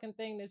motherfucking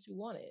thing that you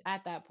wanted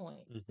at that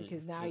point Mm-hmm.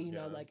 because now Oh you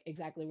know god. like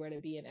exactly where to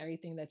be and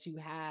everything that you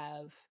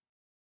have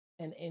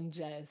and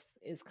ingest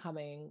is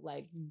coming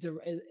like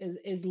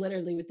is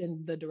literally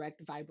within the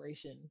direct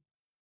vibration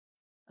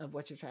of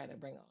what you're trying to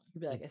bring on.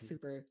 You'd be like a Mm-hmm.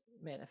 super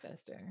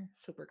manifester,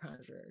 super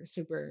conjurer,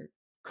 super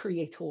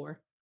creator.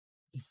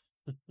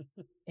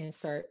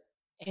 Insert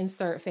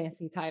insert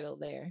fancy title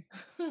there.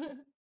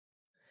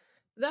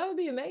 That would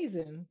be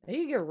amazing.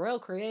 You get real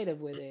creative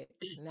with it.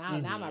 Now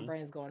my Mm-hmm.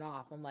 brain's going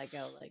off. I'm like,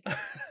 oh, like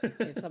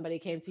if somebody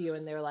came to you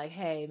and they were like,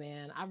 hey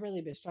man, I've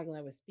really been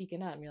struggling with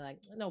speaking up, and you're like,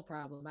 no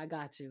problem, I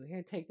got you.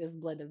 Here, take this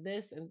blend of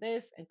this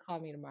and call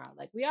me tomorrow.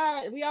 Like we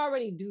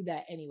already do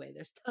that anyway.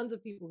 There's tons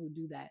of people who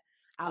do that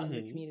out in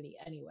the Mm-hmm. community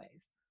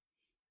anyways.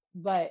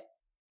 But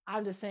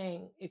I'm just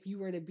saying, if you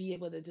were to be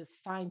able to just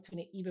fine tune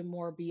it even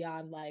more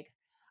beyond like,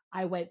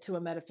 I went to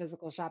a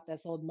metaphysical shop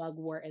that sold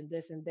mugwort and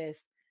this,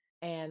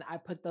 and I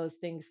put those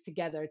things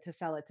together to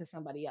sell it to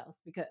somebody else.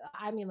 Because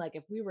I mean, like,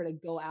 if we were to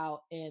go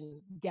out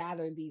and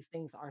gather these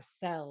things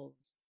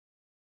ourselves,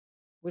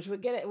 which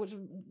would get it,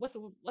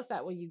 what's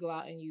that when you go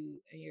out and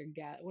you're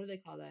what do they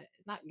call that?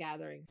 Not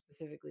gathering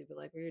specifically, but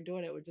like when you're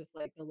doing it with just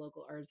like the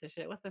local herbs and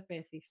shit. What's that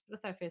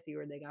fancy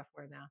word they got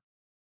for it now?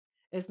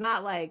 It's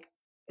not like,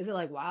 is it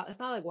like wild? It's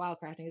not like wild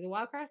crafting. Is it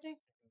wild crafting?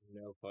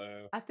 No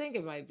clue. I think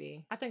it might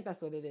be. I think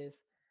that's what it is.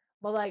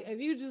 But like, if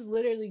you just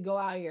literally go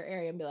out in your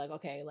area and be like,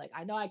 okay, like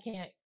I know I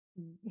can't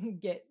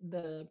get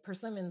the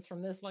persimmons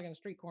from this fucking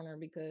street corner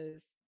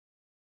because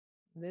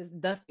It's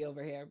dusty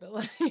over here, but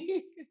like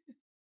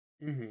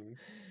Mm-hmm.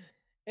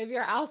 if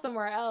you're out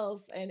somewhere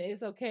else and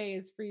it's okay,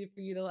 it's free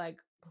for you to like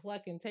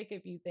pluck and take a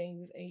few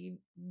things, and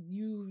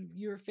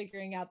you're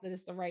figuring out that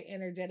it's the right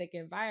energetic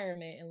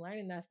environment and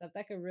learning that stuff,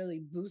 that could really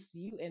boost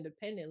you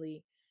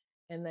independently,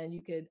 and then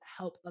you could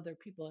help other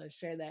people and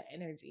share that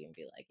energy and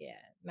be like, yeah,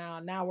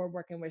 now we're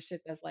working with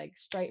shit that's like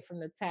straight from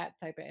the tap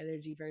type of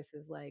energy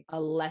versus like a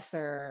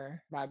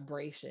lesser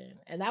vibration.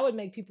 And that would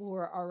make people who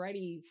are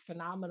already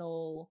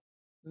phenomenal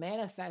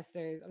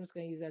manifestors, I'm just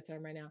going to use that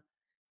term right now,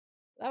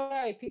 that would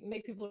already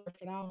make people who are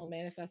phenomenal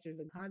manifestors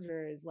and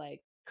conjurers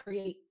like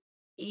create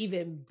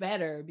even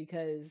better,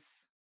 because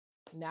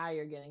now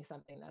you're getting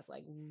something that's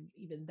like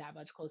even that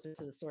much closer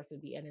to the source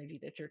of the energy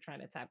that you're trying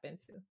to tap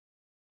into.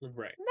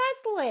 Right.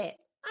 That's lit.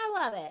 I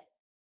love it.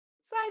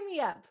 Sign me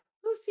up.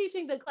 Who's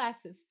teaching the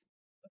classes?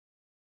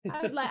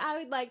 I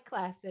would like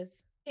classes.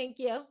 Thank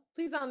you.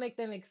 Please don't make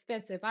them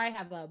expensive. I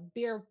have a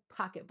beer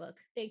pocketbook.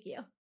 Thank you.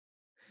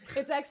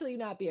 It's actually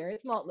not beer.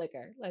 It's malt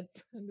liquor. I'm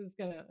just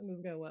gonna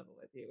level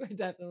with you. We're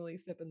definitely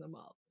sipping the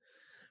malt.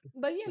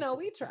 But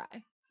we try.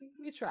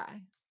 We try.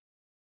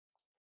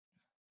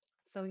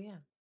 So yeah.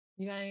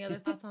 You got any other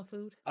thoughts on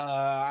food?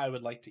 I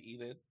would like to eat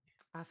it.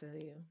 I feel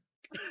you.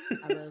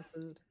 I love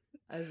food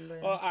as Well,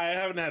 well. I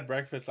haven't had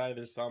breakfast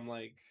either, so I'm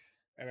like,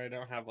 and I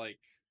don't have like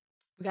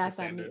We the gotta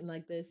stop standard. meeting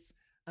like this.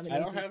 I'm gonna I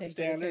need don't you to have take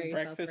better care standard of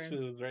yourself, breakfast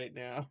friend. foods right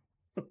now.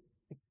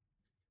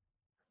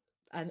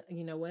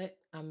 You know what?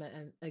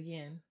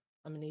 Again.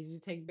 I'm gonna need you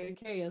to take better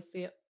care of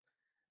yourself.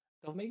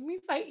 Don't make me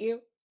fight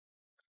you.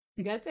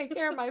 You gotta take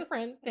care of my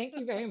friend. Thank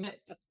you very much.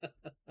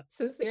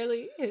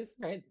 Sincerely, his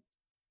friend.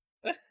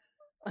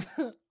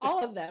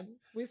 All of them.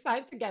 We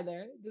signed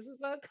together. This is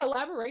a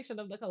collaboration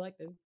of the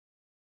collective.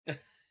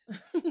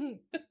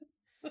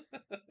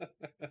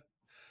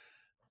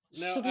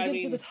 No, Should we I get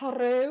into the mean,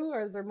 tarot,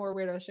 or is there more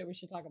weirdo shit we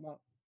should talk about?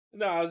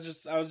 no, I was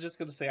just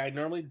gonna say I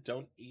normally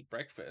don't eat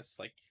breakfast.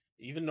 Like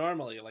even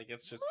normally, like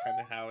it's just kind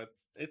of how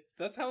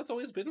that's how it's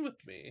always been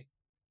with me.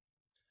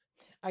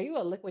 Are you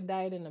a liquid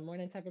diet in the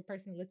morning type of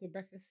person? Liquid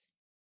breakfast?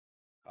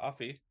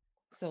 Coffee.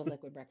 So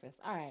liquid breakfast.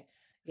 All right.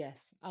 Yes.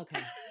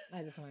 Okay.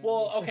 I just wanted to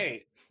Well, make sure.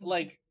 okay,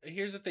 like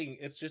here's the thing.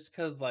 It's just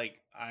cuz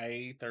like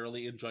I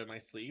thoroughly enjoy my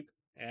sleep,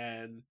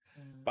 and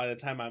Mm. by the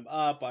time I'm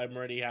up, I'm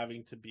already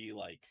having to be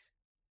like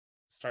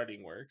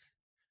starting work.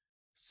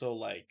 So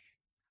like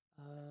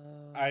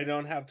Oh. I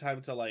don't have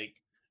time to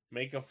like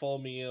make a full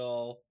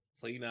meal,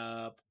 clean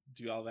up,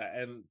 do all that.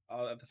 And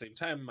at the same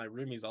time my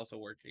roomie's also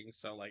working,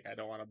 so like I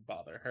don't want to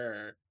bother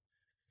her.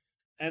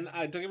 And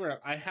I Mm. don't get me wrong,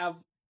 I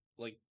have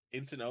like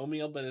instant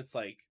oatmeal, but it's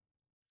like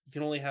you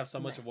can only have so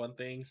much Right. of one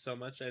thing so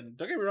much. And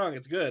don't get me wrong,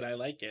 it's good. I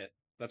like it.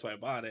 That's why I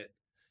bought it.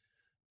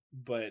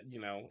 But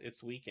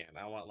it's weekend.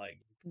 I want like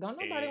Don't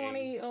nobody want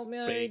to eat eggs,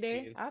 oatmeal every day.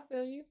 bacon. I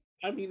feel you.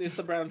 I mean, it's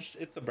the brown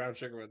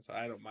sugar one, so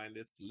I don't mind.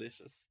 It's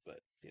delicious,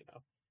 but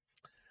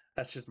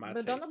that's just my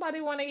But don't taste.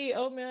 nobody want to eat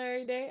oatmeal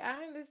every day.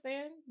 I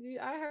understand.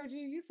 I heard you.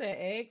 You said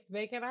eggs,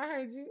 bacon. I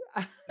heard you.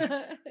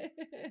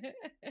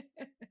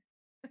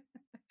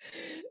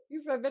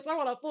 You said, bitch, I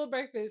want a full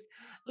breakfast.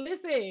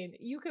 Listen,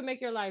 you can make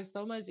your life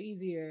so much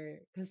easier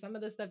because some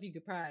of the stuff you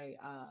could probably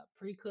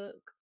pre-cook,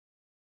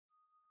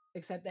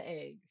 except the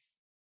eggs,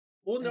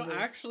 Well, no, and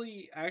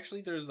just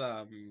actually, there's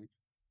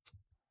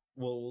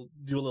we'll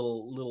do a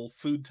little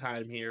food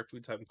time here,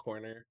 food time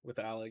corner with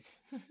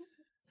Alex.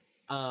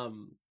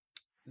 Um,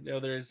 no,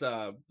 there's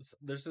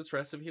this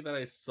recipe that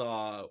I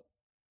saw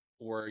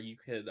where you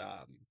could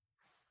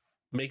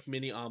make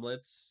mini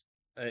omelets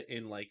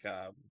in like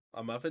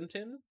a muffin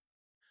tin.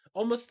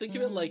 Almost think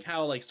of it mm. like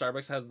how like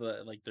Starbucks has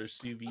the like their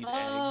sous vide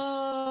eggs.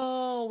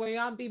 Oh, where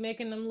y'all be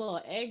making them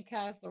little egg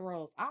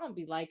casseroles. I don't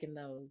be liking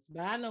those,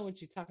 but I know what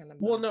you're talking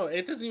Well, about. no,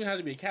 it doesn't even have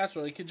to be a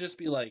casserole. It could just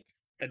be like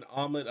an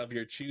omelet of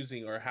your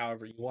choosing or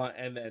however you want.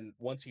 And then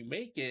once you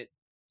make it,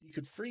 you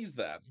could freeze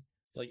them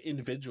like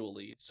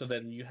individually. So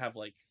then you have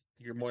like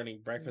your morning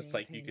breakfast.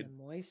 Like you Maintain the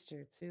could,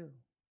 moisture too.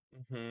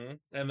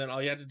 and then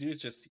all you have to do is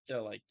just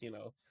like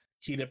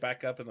heat it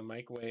back up in the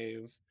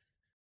microwave.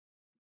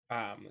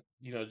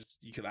 Just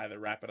you could either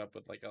wrap it up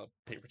with like a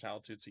paper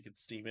towel too, so you could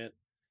steam it,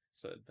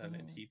 so then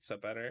it Mm. heats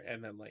up better,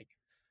 and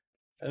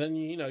then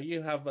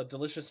you have a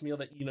delicious meal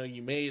that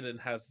you made and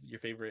has your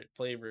favorite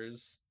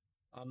flavors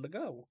on the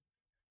go,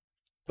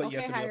 but you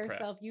have Okay, to meal higher prep.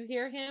 self, you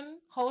hear him?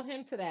 Hold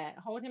him to that.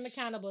 Hold him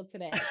accountable to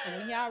that. So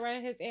when he out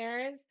running his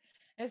errands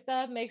and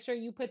stuff, make sure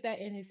you put that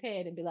in his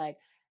head and be like,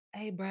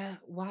 "Hey, bruh,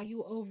 while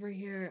you over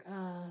here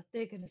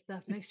thinking of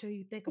stuff, make sure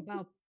you think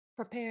about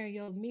preparing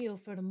your meal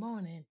for the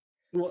morning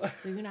Well,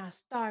 so you're not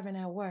starving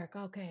at work."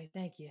 Okay,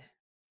 thank you.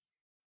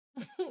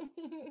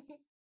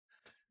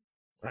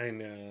 I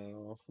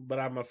know, but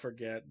I'm gonna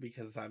forget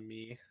because I'm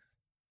me.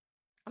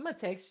 I'm gonna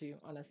text you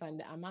on a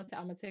Sunday. I'm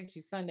gonna text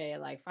you Sunday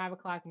at like 5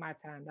 o'clock my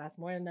time. That's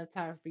more than enough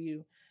time for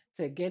you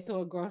to get to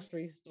a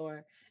grocery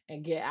store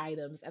and get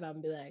items. And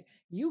I'm gonna be like,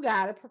 you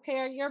gotta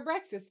prepare your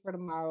breakfast for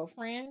tomorrow,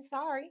 friend.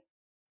 Sorry,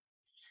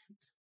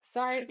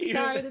 even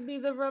sorry to be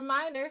the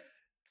reminder.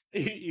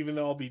 even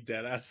though I'll be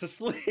dead ass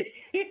asleep.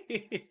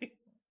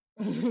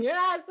 You're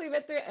not asleep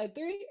at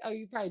 3. Oh,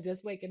 you probably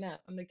just waking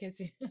up. I'm gonna catch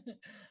you.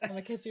 I'm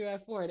gonna catch you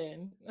at 4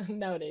 then.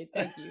 Noted.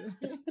 Thank you.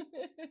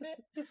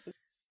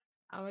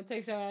 I'm gonna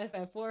text your ass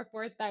at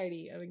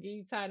 4:30. I'm gonna give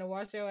you time to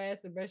wash your ass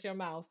and brush your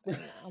mouth, and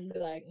I'm gonna be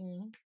like,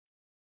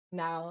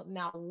 now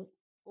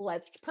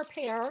let's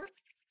prepare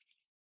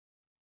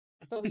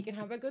so we can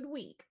have a good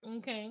week.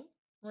 Okay.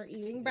 We're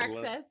eating Love-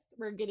 breakfast.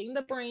 We're getting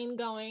the brain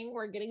going.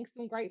 We're getting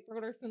some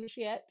grapefruit or some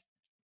shit.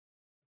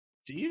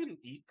 Do you even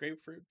eat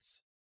grapefruits?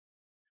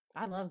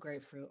 I love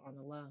grapefruit on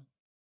the low.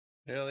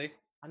 Really?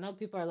 I know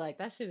people are like,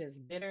 that shit is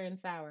bitter and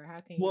sour.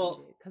 How can you eat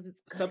Well, it? Because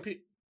it's some good.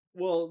 people.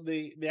 Well,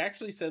 they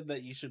actually said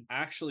that you should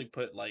actually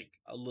put like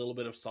a little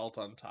bit of salt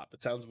on top.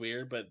 It sounds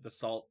weird, but the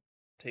salt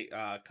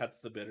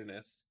cuts the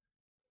bitterness.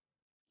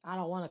 I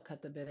don't want to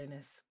cut the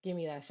bitterness. Give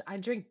me that. I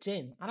drink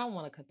gin. I don't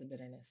want to cut the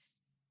bitterness.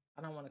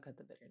 I don't want to cut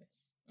the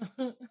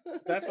bitterness.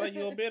 That's why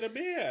you a bitter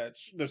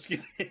bitch. No, just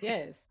kidding.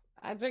 Yes,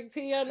 I drink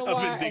Pinot A Noir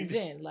and vindictive.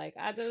 gin. Like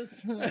I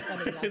just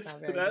that does not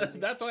sound very bougie.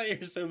 That's why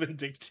you're so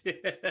vindictive.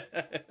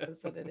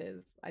 That's what it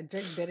is. I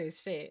drink bitter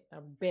shit.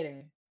 I'm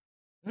bitter.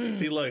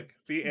 See, Mm. look,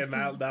 see, and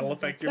that'll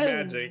affect your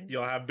magic. Boom.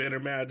 You'll have bitter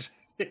magic.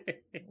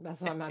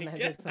 That's why my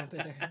magic's so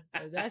bitter.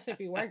 'Cause that should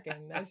be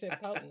working. That shit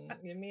potent.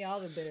 Give me all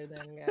the bitter then,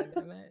 goddamn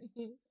it. Let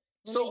me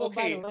So go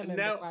buy the okay, lemon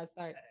now, before I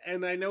start.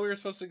 and I know we were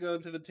supposed to go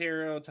into the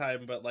tarot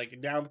time, but like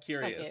now I'm Fuck it.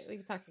 curious. We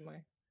can talk some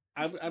more.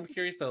 I'm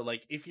curious though,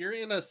 like if you're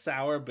in a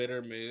sour,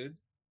 bitter mood,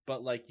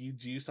 but like you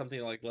do something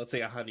like let's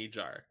say a honey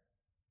jar,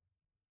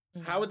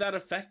 how Hmm. would that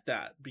affect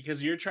that?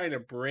 Because you're trying to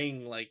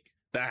bring like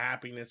the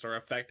happiness or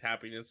affect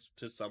happiness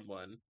to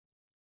someone,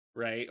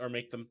 right? Or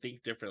make them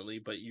think differently,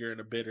 but you're in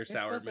a bitter, You're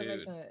sour supposed to make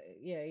mood. them,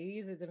 yeah, you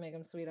use it to make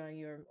them sweet on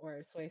you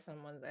or sway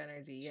someone's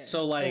energy, yes.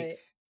 So like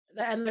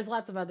But and there's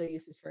lots of other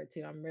uses for it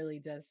too. I'm really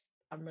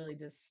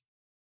just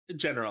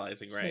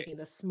generalizing, right? making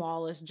the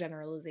smallest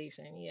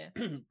generalization. Yeah.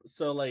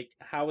 So like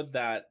how would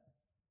that,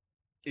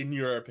 in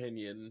your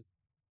opinion,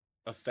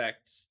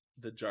 affect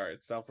the jar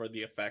itself or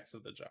the effects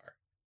of the jar?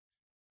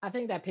 I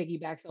think that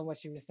piggybacks on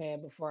what you were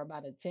saying before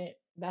about a tent.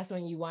 That's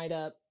when you wind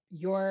up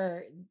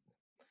your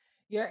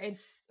in,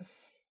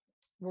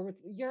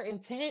 your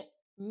intent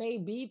may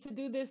be to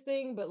do this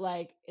thing, but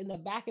like in the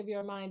back of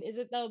your mind, is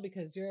it though?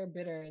 Because you're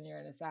bitter and you're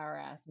in a sour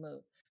ass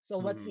mood. So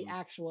what's the Hmm.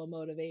 actual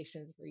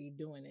motivations for you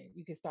doing it?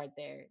 You can start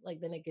there. Like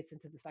then it gets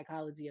into the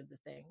psychology of the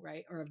thing,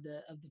 right? Or of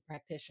the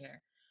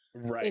practitioner.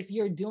 Right. If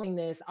you're doing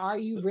this, are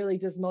you really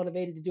just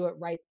motivated to do it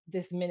right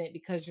this minute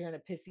because you're in a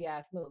pissy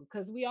ass mood?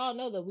 Because we all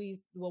know that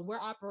when we're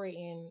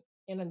operating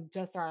in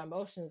just our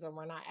emotions and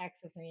we're not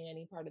accessing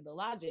any part of the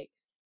logic,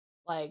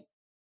 like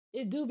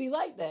it do be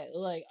like that.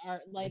 Like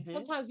Hmm.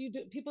 sometimes you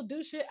do people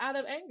do shit out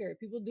of anger.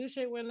 People do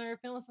shit when they're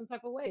feeling some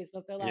type of way. So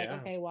if they're like, Yeah.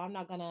 okay, well, I'm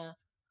not gonna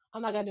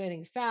do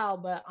anything foul,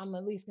 but I'm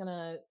at least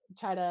gonna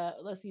try to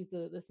let's use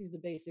the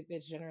basic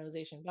bitch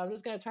generalization. But I'm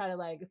just gonna try to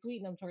like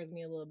sweeten them towards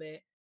me a little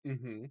bit.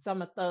 Hmm. So I'm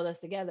gonna throw this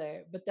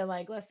together. But then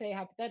like let's say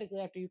hypothetically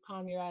after you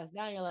calm your ass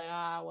down, you're like,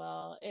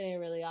 well, it ain't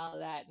really all of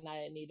that and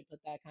I didn't need to put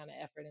that kind of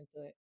effort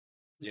into it.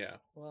 Yeah.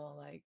 Well,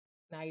 like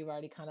now you've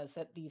already kind of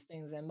set these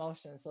things in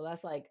motion. So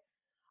that's like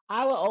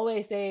I would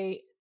always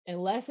say,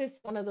 unless it's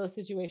one of those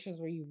situations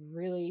where you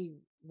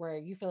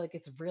feel like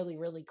it's really,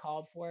 really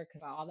called for,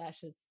 because all that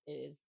shit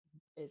is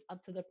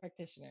up to the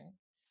practitioner.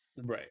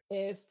 Right.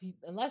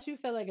 Unless you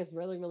feel like it's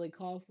really, really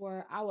called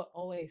for, I would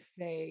always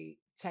say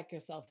check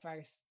yourself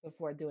first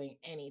before doing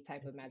any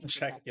type of magical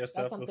Check practice.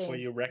 That's yourself before something,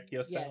 you wreck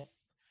yourself. yes.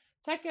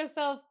 Check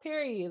yourself,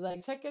 period.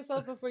 Like check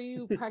yourself before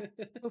you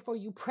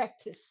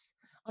practice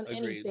on Agreed.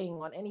 anything,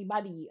 on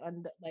anybody,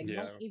 like don't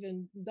Yeah.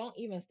 even don't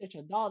even stitch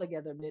a doll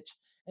together, bitch,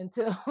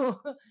 until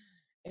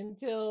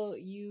until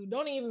you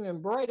don't even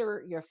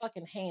embroider your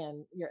fucking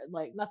hand, your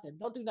like nothing.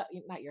 Don't do that,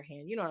 not your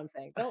hand. You know what I'm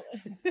saying? Don't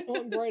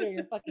embroider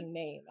your fucking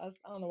name. I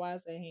don't know why I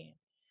said hand.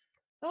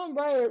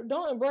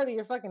 Don't embroider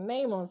your fucking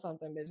name on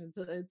something, bitch,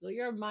 until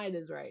your mind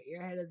is right,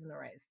 your head is in the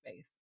right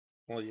space.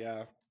 Well, yeah.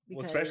 Well,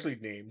 Because especially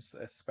names.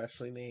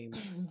 Especially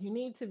names. you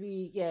need to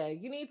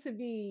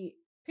be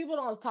people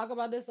don't talk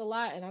about this a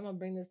lot and I'm gonna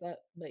bring this up,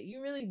 but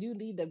you really do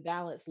need to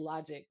balance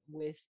logic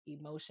with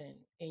emotion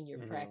in your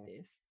Hmm.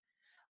 practice.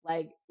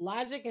 Like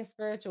logic and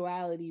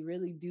spirituality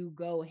really do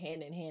go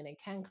hand in hand and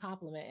can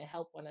complement and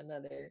help one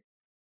another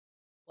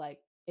like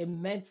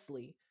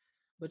immensely,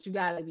 but you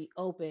got to be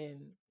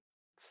open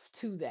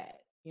to that,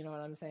 you know what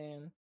I'm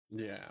saying?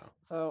 Yeah.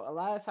 So a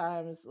lot of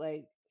times,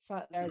 like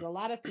there's a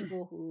lot of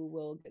people who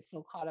will get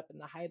so caught up in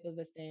the hype of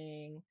a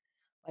thing.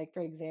 Like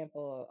for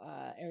example,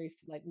 every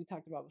like we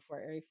talked about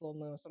before, every full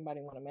moon,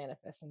 somebody want to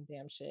manifest some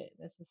damn shit.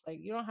 And it's just like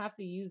you don't have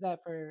to use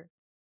that for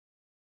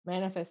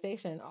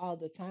manifestation all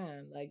the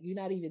time. Like you're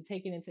not even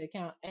taking into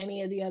account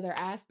any of the other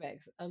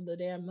aspects of the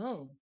damn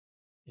moon.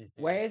 Hmm.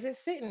 Where is it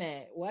sitting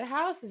at? What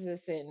house is it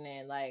sitting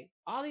in? Like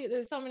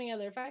there's so many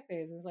other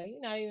factors. It's like you're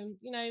not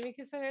even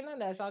considering none of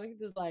that. Y'all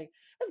just like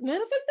it's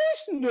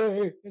manifestation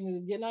day and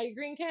just getting all your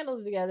green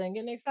candles together and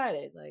getting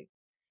excited. Like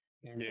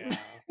Yeah.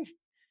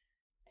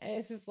 and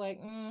it's just like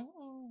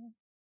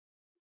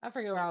I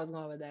forget where I was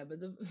going with that, but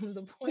the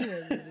the point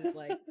is just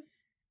like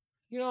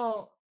You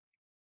know,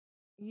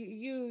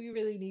 you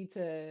really need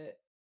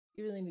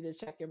to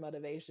check your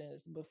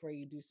motivations before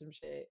you do some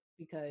shit,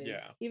 because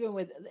Yeah. even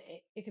with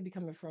it could be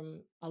coming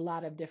from a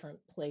lot of different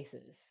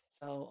places.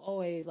 So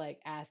always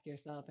like ask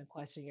yourself and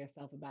question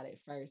yourself about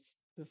it first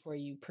before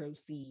you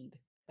proceed.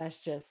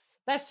 That's just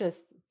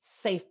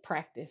safe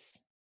practice.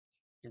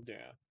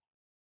 Yeah.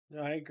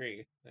 No, I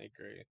agree. I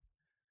agree.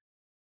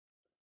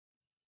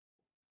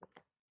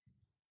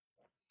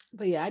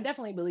 But yeah, I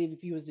definitely believe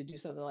if you was to do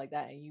something like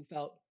that and you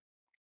felt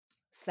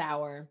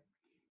sour,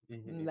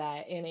 Hmm.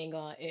 that it ain't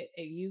gonna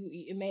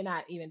it may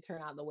not even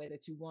turn out the way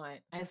that you want.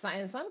 And so,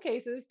 in some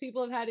cases,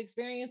 people have had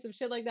experience of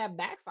shit like that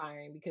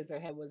backfiring because their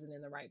head wasn't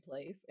in the right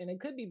place, and it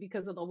could be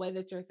because of the way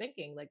that you're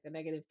thinking, like the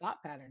negative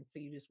thought patterns. So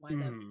you just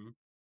wind up Hmm.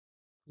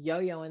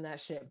 yo-yoing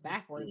that shit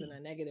backwards in a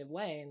negative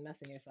way and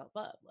messing yourself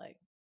up. Like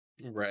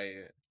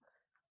Right.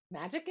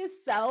 magic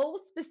is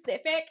so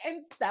specific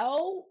and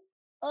so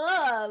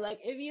like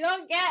if you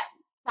don't get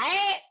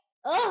right,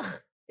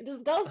 it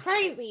just goes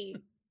crazy.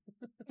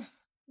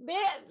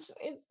 Bitch,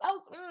 it's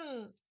so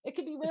it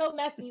can be real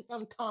messy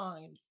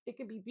sometimes. It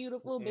can be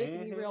beautiful, but it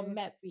can be real Hmm.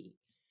 messy.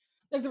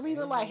 There's a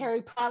reason why Hmm.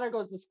 Harry Potter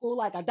goes to school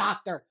like a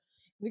doctor,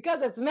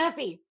 because it's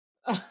messy.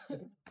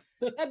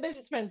 That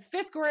bitch spends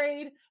fifth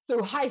grade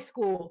through high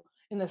school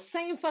in the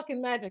same fucking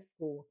magic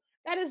school.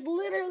 That is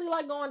literally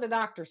like going to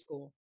doctor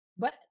school,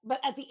 but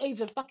at the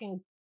age of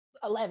fucking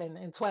 11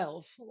 and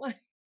 12.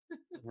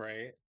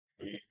 Right.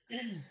 Sheesh.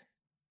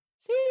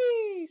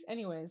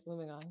 Anyways,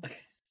 moving on.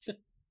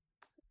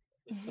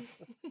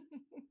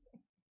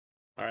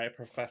 All right,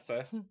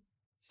 Professor.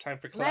 It's time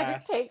for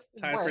Magic class. takes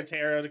Time for work.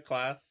 tarot to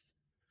class.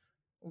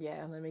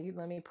 Yeah, let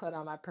me put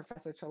on my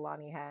Professor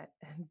Trelawney hat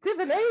and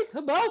divinate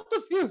about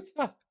the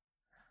future.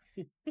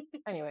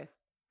 Anyways,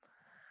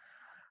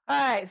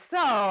 all right.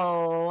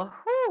 So,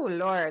 whoo,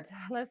 Lord,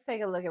 let's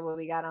take a look at what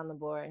we got on the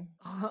board.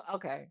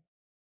 Okay,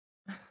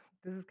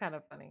 this is kind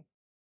of funny.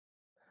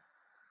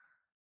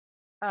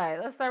 All right,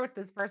 let's start with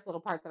this first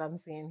little part that I'm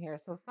seeing here.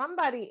 So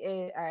somebody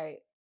is all right.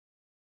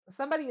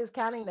 Somebody is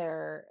counting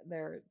their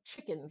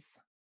chickens,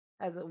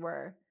 as it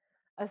were,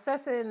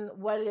 assessing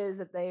what it is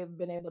that they've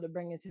been able to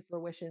bring into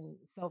fruition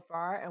so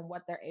far and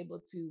what they're able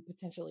to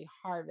potentially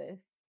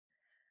harvest.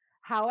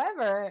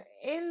 However,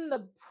 in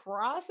the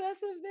process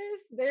of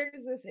this,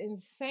 there's this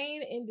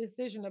insane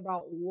indecision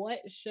about what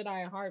should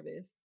I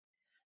harvest.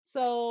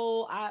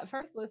 So,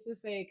 first, let's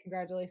just say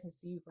congratulations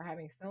to you for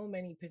having so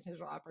many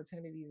potential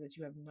opportunities that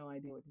you have no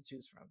idea what to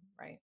choose from,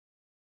 right?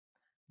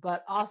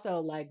 But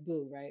also, like,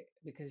 boo, right?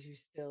 Because you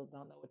still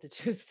don't know what to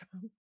choose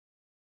from.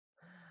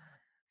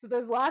 So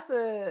there's lots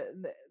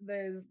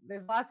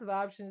of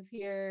options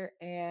here,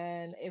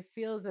 and it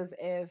feels as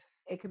if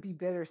it could be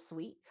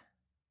bittersweet.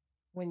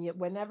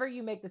 Whenever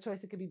you make the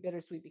choice, it could be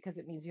bittersweet because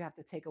it means you have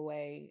to take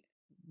away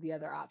the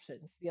other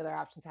options. The other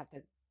options have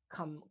to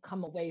come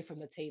away from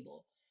the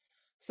table.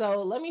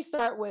 So let me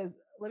start by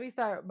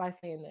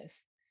saying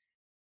this.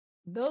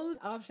 Those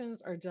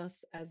options are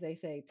just, as they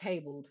say,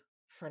 tabled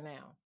for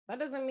now. That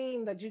doesn't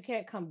mean that you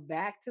can't come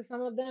back to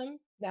some of them.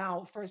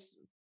 Now, for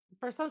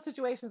some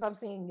situations, I'm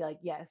seeing like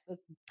yes,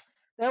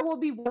 there will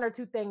be one or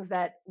two things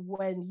that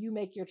when you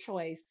make your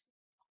choice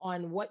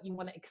on what you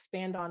want to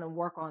expand on and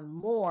work on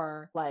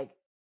more, like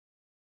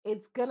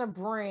it's gonna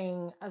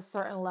bring a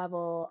certain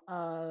level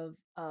of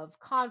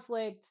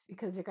conflict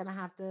because you're gonna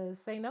have to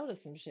say no to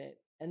some shit,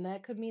 and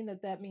that could mean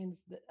that means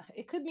that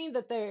it could mean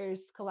that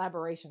there's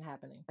collaboration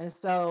happening. And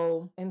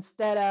so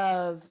instead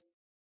of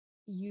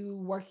you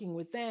working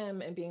with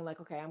them and being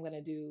like, okay, I'm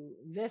gonna do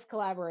this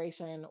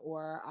collaboration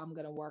or I'm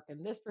gonna work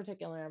in this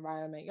particular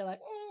environment, you're like,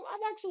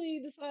 I've actually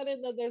decided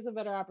that there's a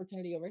better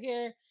opportunity over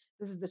here.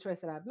 This is the choice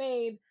that I've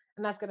made,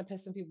 and that's gonna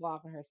piss some people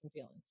off and hurt some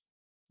feelings.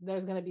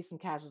 There's gonna be some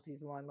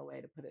casualties along the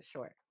way, to put it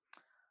short.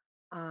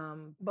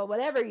 But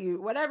whatever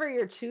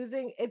you're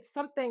choosing, it's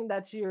something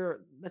that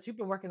you've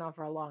been working on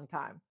for a long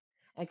time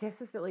and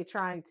consistently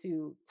trying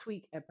to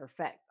tweak and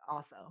perfect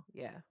also.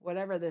 Yeah,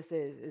 whatever this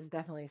is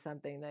definitely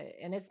something that,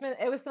 and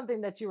it was something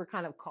that you were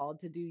kind of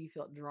called to do, you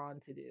felt drawn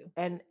to do,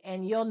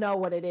 and you'll know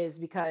what it is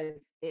because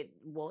it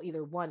will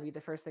either one be the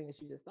first thing that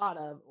you just thought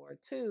of, or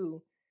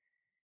two,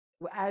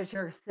 as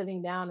you're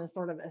sitting down and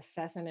sort of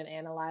assessing and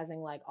analyzing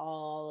like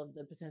all of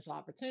the potential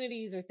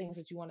opportunities or things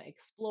that you want to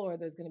explore,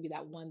 there's going to be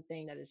that one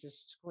thing that is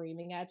just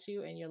screaming at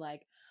you and you're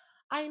like,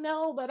 I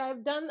know, but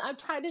I've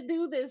tried to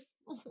do this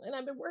and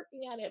I've been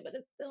working at it, but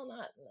it's still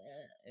not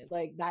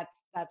like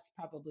that's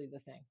probably the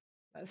thing.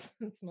 That's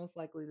most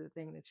likely the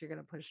thing that you're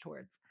going to push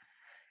towards.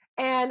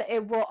 And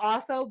it will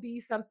also be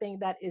something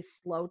that is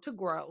slow to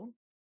grow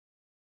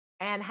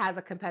and has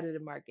a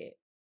competitive market.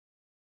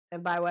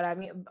 And by what I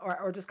mean,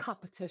 or just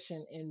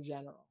competition in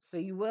general. So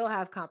you will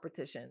have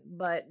competition,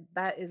 but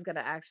that is going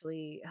to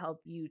actually help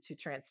you to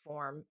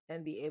transform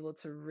and be able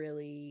to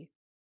really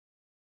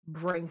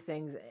bring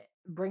things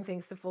bring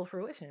things to full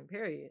fruition.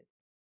 Period.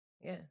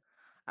 Yeah.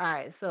 All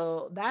right.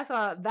 So that's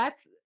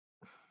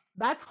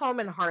home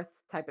and hearth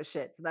type of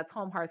shit. So that's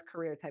home hearth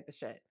career type of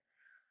shit.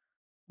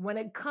 When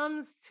it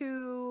comes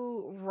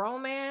to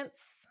romance,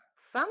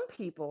 Some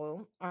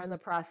people are in the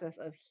process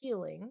of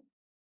healing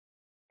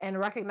and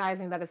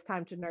recognizing that it's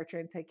time to nurture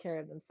and take care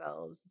of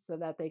themselves so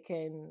that they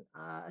can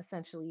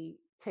essentially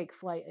take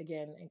flight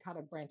again and kind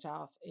of branch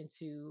off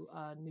into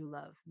new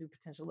love, new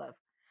potential love.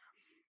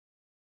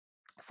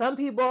 Some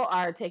people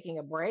are taking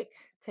a break,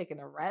 taking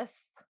a rest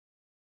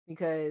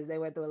because they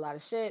went through a lot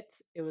of shit.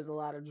 It was a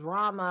lot of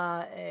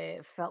drama.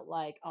 It felt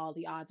like all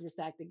the odds were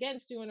stacked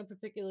against you in a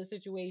particular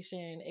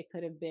situation. It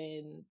could have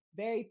been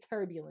very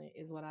turbulent,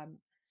 is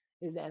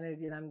the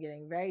energy that I'm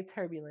getting. Very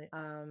turbulent.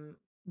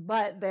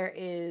 But there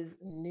is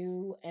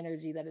new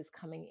energy that is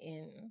coming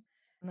in.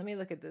 Let me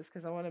look at this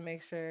because I want to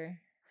make sure.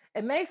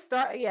 It may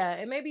start, yeah,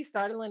 it may be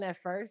startling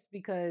at first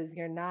because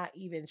you're not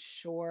even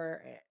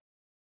sure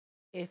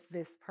if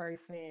this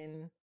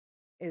person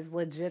is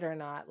legit or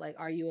not. Like,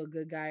 are you a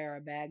good guy or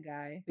a bad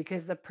guy?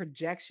 Because the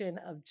projection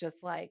of just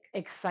like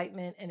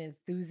excitement and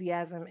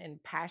enthusiasm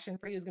and passion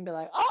for you is gonna be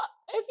like, oh,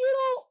 if you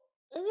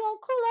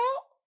don't cool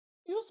out,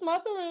 you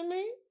smothering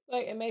me.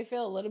 Like, it may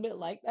feel a little bit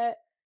like that,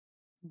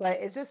 but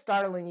it's just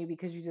startling you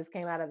because you just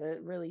came out of a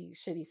really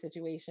shitty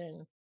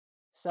situation.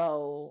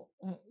 So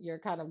you're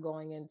kind of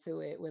going into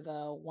it with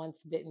a once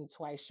bitten,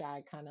 twice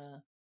shy kind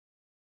of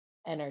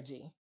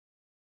energy.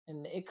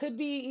 And it could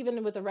be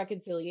even with a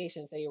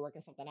reconciliation. Say you're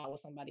working something out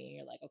with somebody and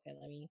you're like,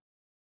 okay,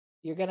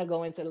 you're gonna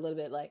go into it a little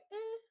bit like,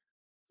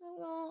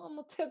 I'm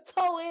gonna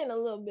tiptoe in a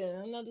little bit.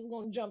 I'm not just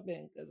gonna jump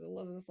in because it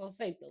wasn't so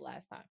safe the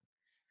last time.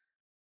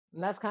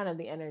 And that's kind of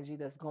the energy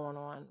that's going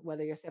on,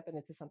 whether you're stepping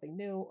into something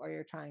new or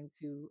you're trying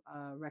to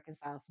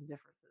reconcile some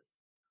differences.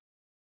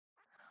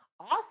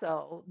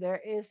 Also,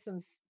 there's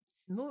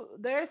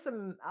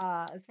some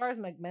as far as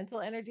like mental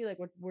energy, like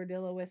what we're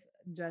dealing with,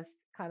 just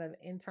kind of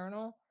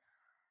internal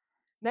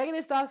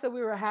negative thoughts that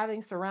we were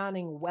having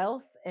surrounding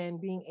wealth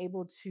and being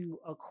able to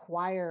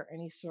acquire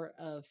any sort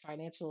of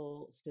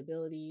financial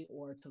stability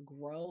or to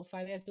grow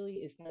financially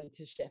is starting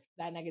to shift.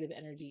 That negative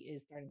energy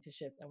is starting to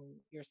shift, and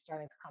you're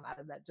starting to come out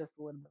of that just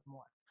a little bit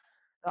more.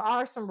 There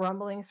are some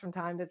rumblings from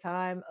time to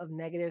time of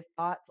negative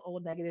thoughts,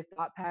 old negative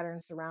thought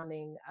patterns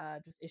surrounding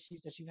just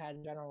issues that you've had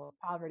in general with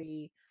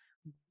poverty,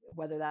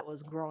 whether that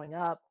was growing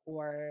up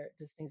or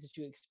just things that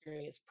you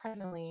experience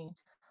presently.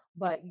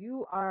 But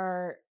you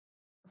are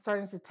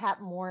starting to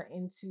tap more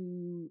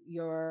into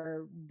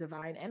your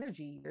divine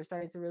energy. You're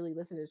starting to really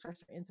listen to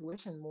trust your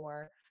intuition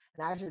more.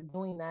 And as you're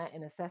doing that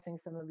and assessing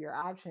some of your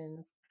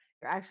options,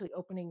 you're actually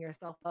opening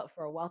yourself up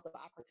for a wealth of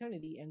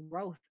opportunity and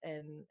growth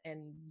and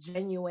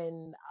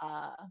genuine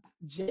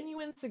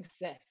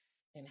success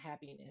and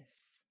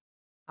happiness.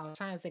 I was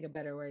trying to think of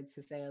better words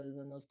to say other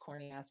than those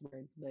corny ass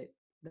words, but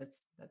that's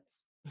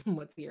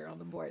what's here on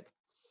the board.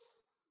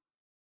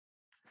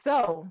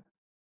 So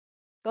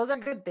those are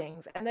good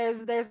things, and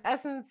there's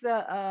essence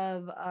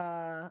of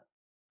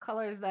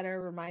colors that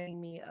are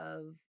reminding me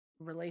of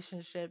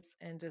relationships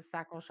and just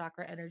sacral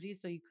chakra energy.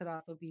 So you could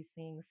also be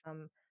seeing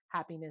some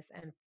happiness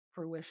and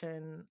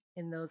fruition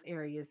in those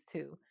areas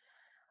too.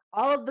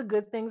 All of the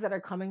good things that are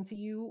coming to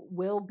you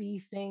will be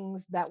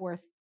things that were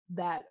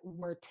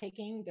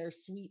taking their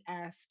sweet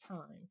ass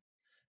time.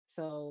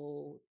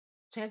 So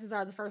chances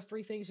are the first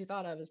three things you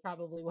thought of is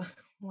probably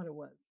what it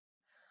was.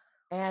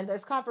 And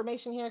there's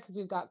confirmation here because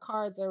we've got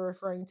cards that are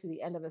referring to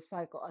the end of a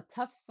cycle, a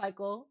tough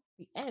cycle,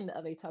 the end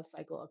of a tough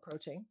cycle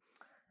approaching.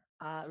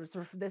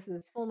 This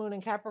is full moon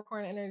and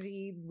Capricorn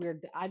energy.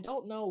 I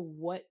don't know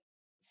what.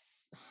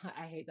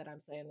 I hate that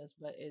I'm saying this,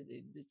 but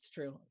it's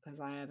true because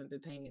I haven't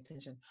been paying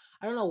attention.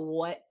 I don't know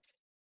what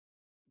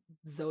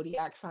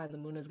zodiac sign the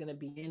moon is going to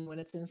be in when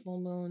it's in full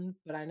moon,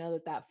 but I know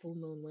that that full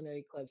moon lunar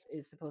eclipse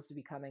is supposed to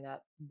be coming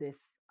up this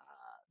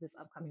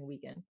upcoming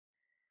weekend.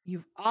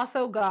 You've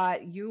also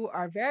got, you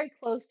are very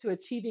close to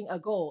achieving a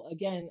goal.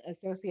 Again,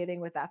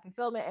 associating with that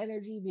fulfillment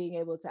energy, being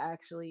able to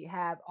actually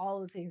have all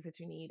the things that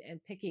you need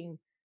and picking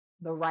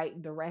the right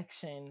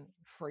direction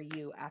for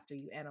you after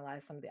you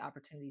analyze some of the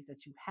opportunities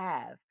that you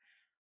have.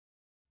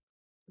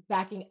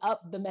 Backing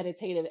up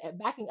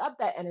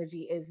that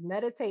energy is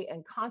meditate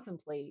and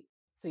contemplate.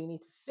 So you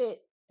need to sit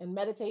and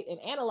meditate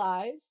and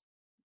analyze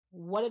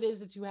what it is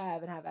that you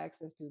have and have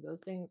access to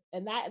those things,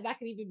 and that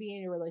can even be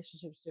in your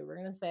relationships too. We're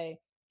going to say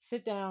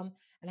sit down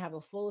and have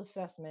a full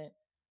assessment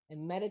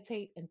and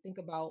meditate and think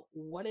about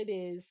what it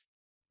is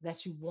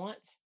that you want.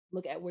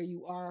 Look at where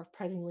you are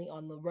presently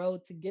on the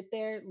road to get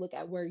there. Look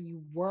at where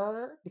you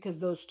were, because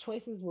those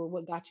choices were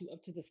what got you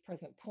up to this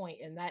present point,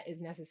 and that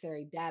is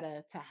necessary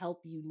data to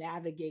help you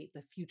navigate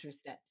the future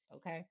steps.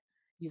 Okay,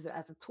 use it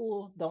as a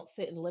tool. Don't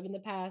sit and live in the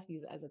past.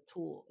 Use it as a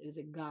tool. It is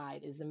a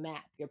guide. It is a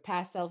map. Your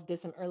past self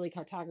did some early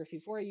cartography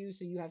for you,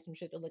 so you have some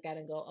shit to look at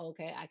and go,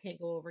 okay, I can't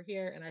go over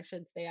here, and I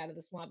should stay out of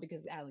the swamp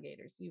because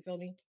alligators. You feel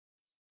me?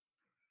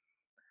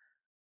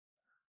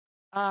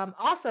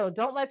 Also,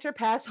 don't let your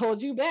past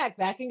hold you back.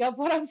 Backing up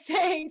what I'm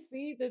saying.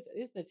 See, this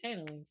is the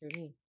channeling for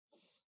me.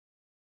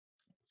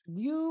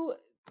 You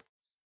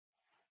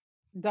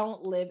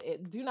don't live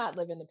it. Do not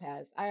live in the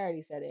past. I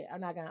already said it.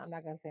 I'm not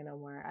gonna say no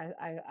more.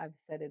 I've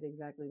said it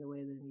exactly the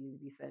way that it needed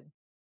to be said.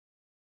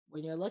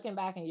 When you're looking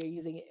back and you're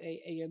using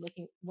it, and you're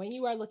looking when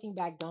you are looking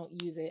back,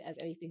 don't use it as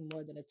anything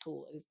more than a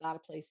tool. It is not a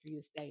place for you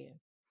to stay in.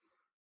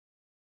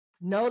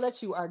 Know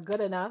that you are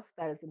good enough.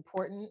 That is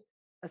important,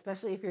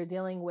 especially if you're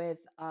dealing with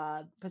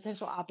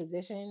potential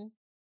opposition,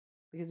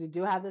 because we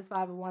do have this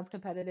five of wands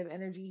competitive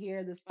energy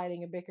here, this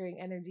fighting and bickering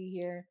energy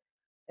here.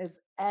 Is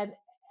and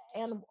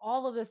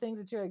all of the things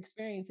that you're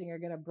experiencing are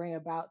going to bring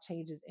about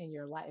changes in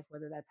your life,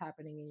 whether that's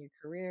happening in your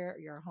career,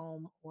 your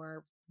home,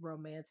 or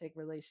romantic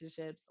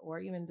relationships, or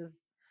even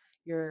just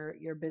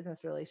your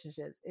business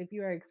relationships. If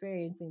you are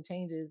experiencing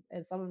changes,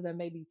 and some of them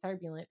may be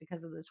turbulent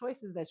because of the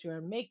choices that you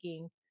are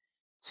making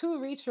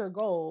to reach your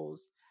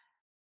goals,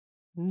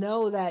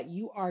 know that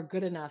you are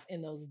good enough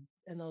in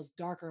those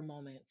darker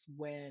moments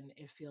when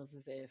it feels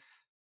as if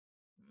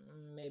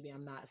maybe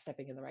I'm not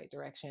stepping in the right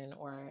direction,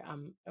 or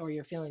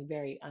you're feeling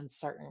very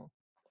uncertain.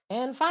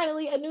 And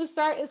finally, a new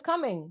start is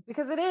coming,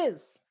 because it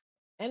is.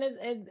 And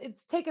it's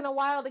taken a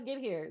while to get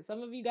here.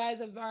 Some of you guys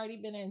have already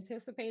been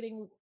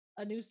anticipating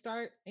a new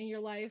start in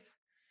your life,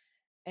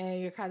 and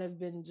you're kind of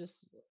been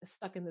just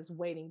stuck in this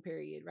waiting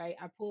period, right?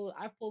 I've pulled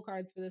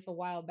cards for this a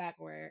while back,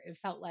 where it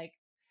felt like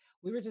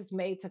we were just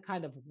made to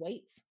kind of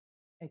wait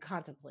and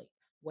contemplate,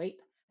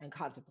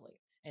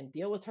 and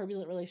deal with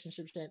turbulent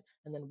relationship shit,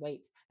 and then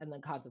wait and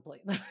then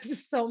contemplate. There's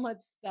just so much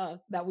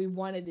stuff that we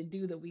wanted to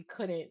do that we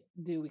couldn't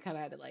do. We kind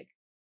of had to like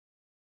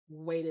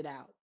wait it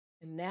out.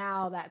 And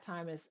now that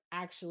time is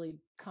actually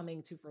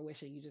coming to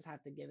fruition. You just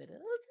have to give it a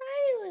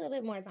tiny little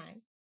bit more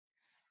time.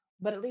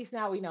 But at least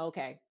now we know,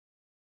 okay,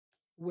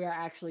 we're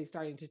actually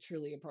starting to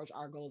truly approach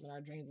our goals and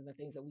our dreams and the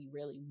things that we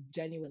really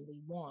genuinely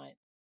want,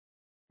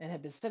 and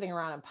have been sitting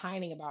around and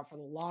pining about for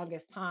the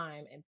longest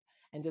time,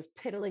 and just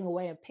piddling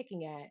away and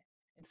picking at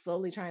and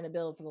slowly trying to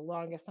build for the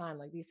longest time.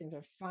 Like, these things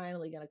are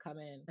finally going to come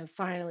in and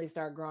finally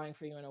start growing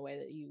for you in a way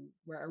that you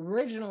were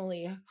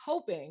originally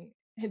hoping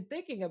and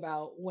thinking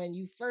about when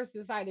you first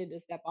decided to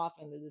step off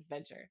into this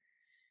venture.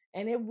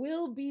 And it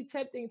will be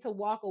tempting to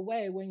walk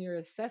away when you're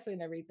assessing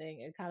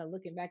everything and kind of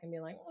looking back and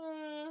being like,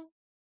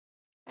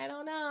 I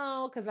don't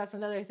know, because that's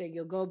another thing.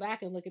 You'll go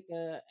back and look at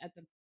the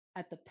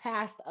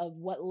past of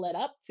what led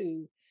up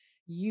to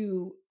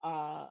you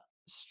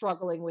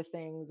struggling with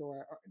things,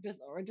 or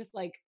just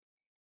like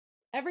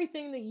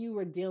everything that you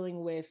were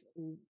dealing with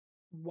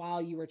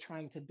while you were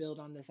trying to build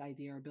on this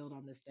idea or build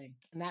on this thing.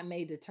 And that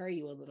may deter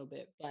you a little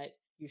bit, but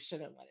you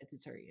shouldn't let it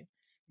deter you,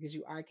 because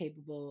you are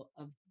capable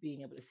of being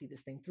able to see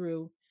this thing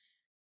through.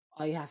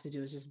 All you have to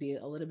do is just be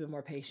a little bit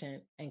more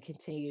patient and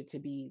continue to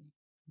be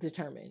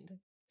determined.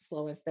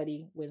 Slow and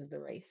steady wins the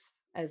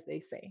race, as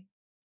they say.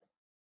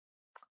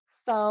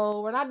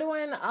 So we're not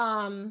doing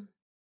I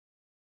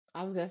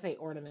was gonna say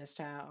ornaments,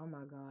 child. Oh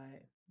my god.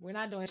 We're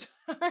not doing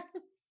charms.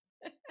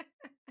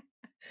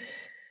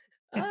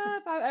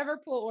 If I ever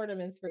pull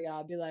ornaments for y'all,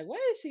 I'll be like, what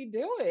is she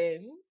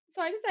doing?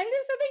 So I decided to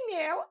do something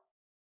new.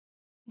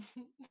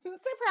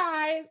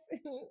 Surprise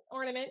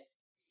ornaments.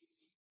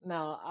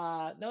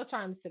 No, no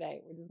charms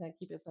today. We're just gonna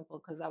keep it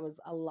simple because that was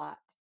a lot.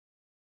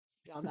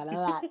 Y'all got a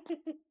lot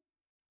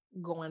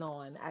going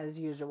on as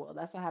usual.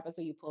 That's what happens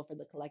when you pull for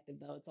the collective,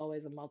 though. It's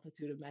always a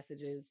multitude of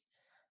messages.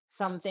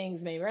 Some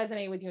things may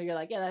resonate with you. You're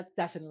like, yeah, that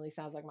definitely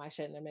sounds like my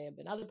shit. And there may have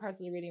been other parts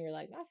of the reading where you're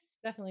like, that's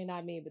definitely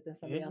not me. But then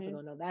somebody else will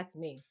Hmm. go, no, that's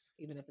me,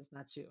 even if it's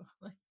not you.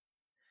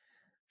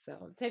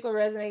 So take what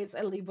resonates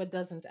and leave what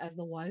doesn't, as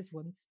the wise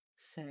ones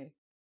say.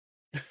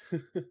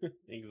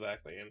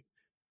 Exactly. And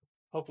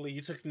hopefully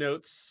you took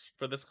notes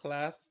for this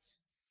class.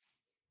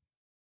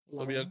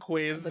 There'll be a Lol.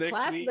 quiz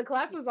next The week.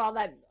 class was all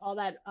that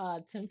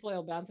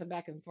tinfoil bouncing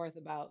back and forth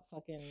about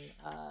fucking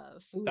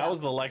food That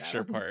was the allergies.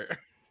 lecture part.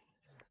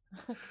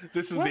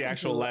 This is the Welcome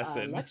actual to a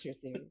lesson. lecture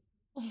series.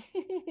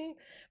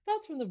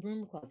 Thoughts from the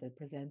Broom Closet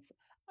presents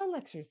a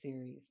lecture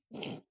series.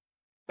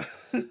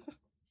 That's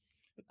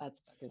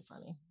fucking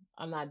funny.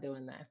 I'm not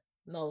doing that.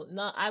 No,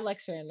 no, I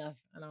lecture enough.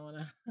 I don't want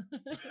to.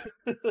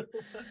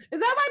 Is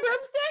that my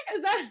broomstick?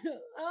 Is that?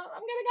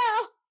 I'm gonna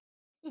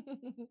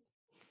go.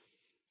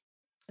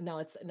 No,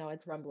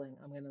 it's rumbling.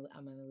 I'm gonna leave.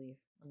 I'm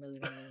really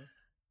gonna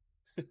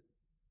leave.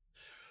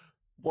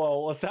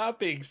 Well, with that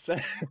being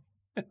said,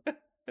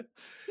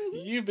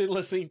 you've been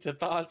listening to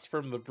Thoughts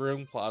from the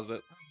Broom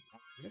Closet.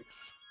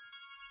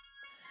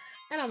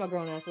 And I'm a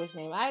grown ass witch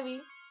named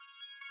Ivy.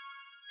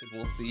 And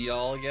we'll see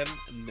y'all again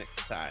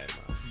next time.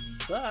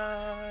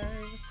 Bye.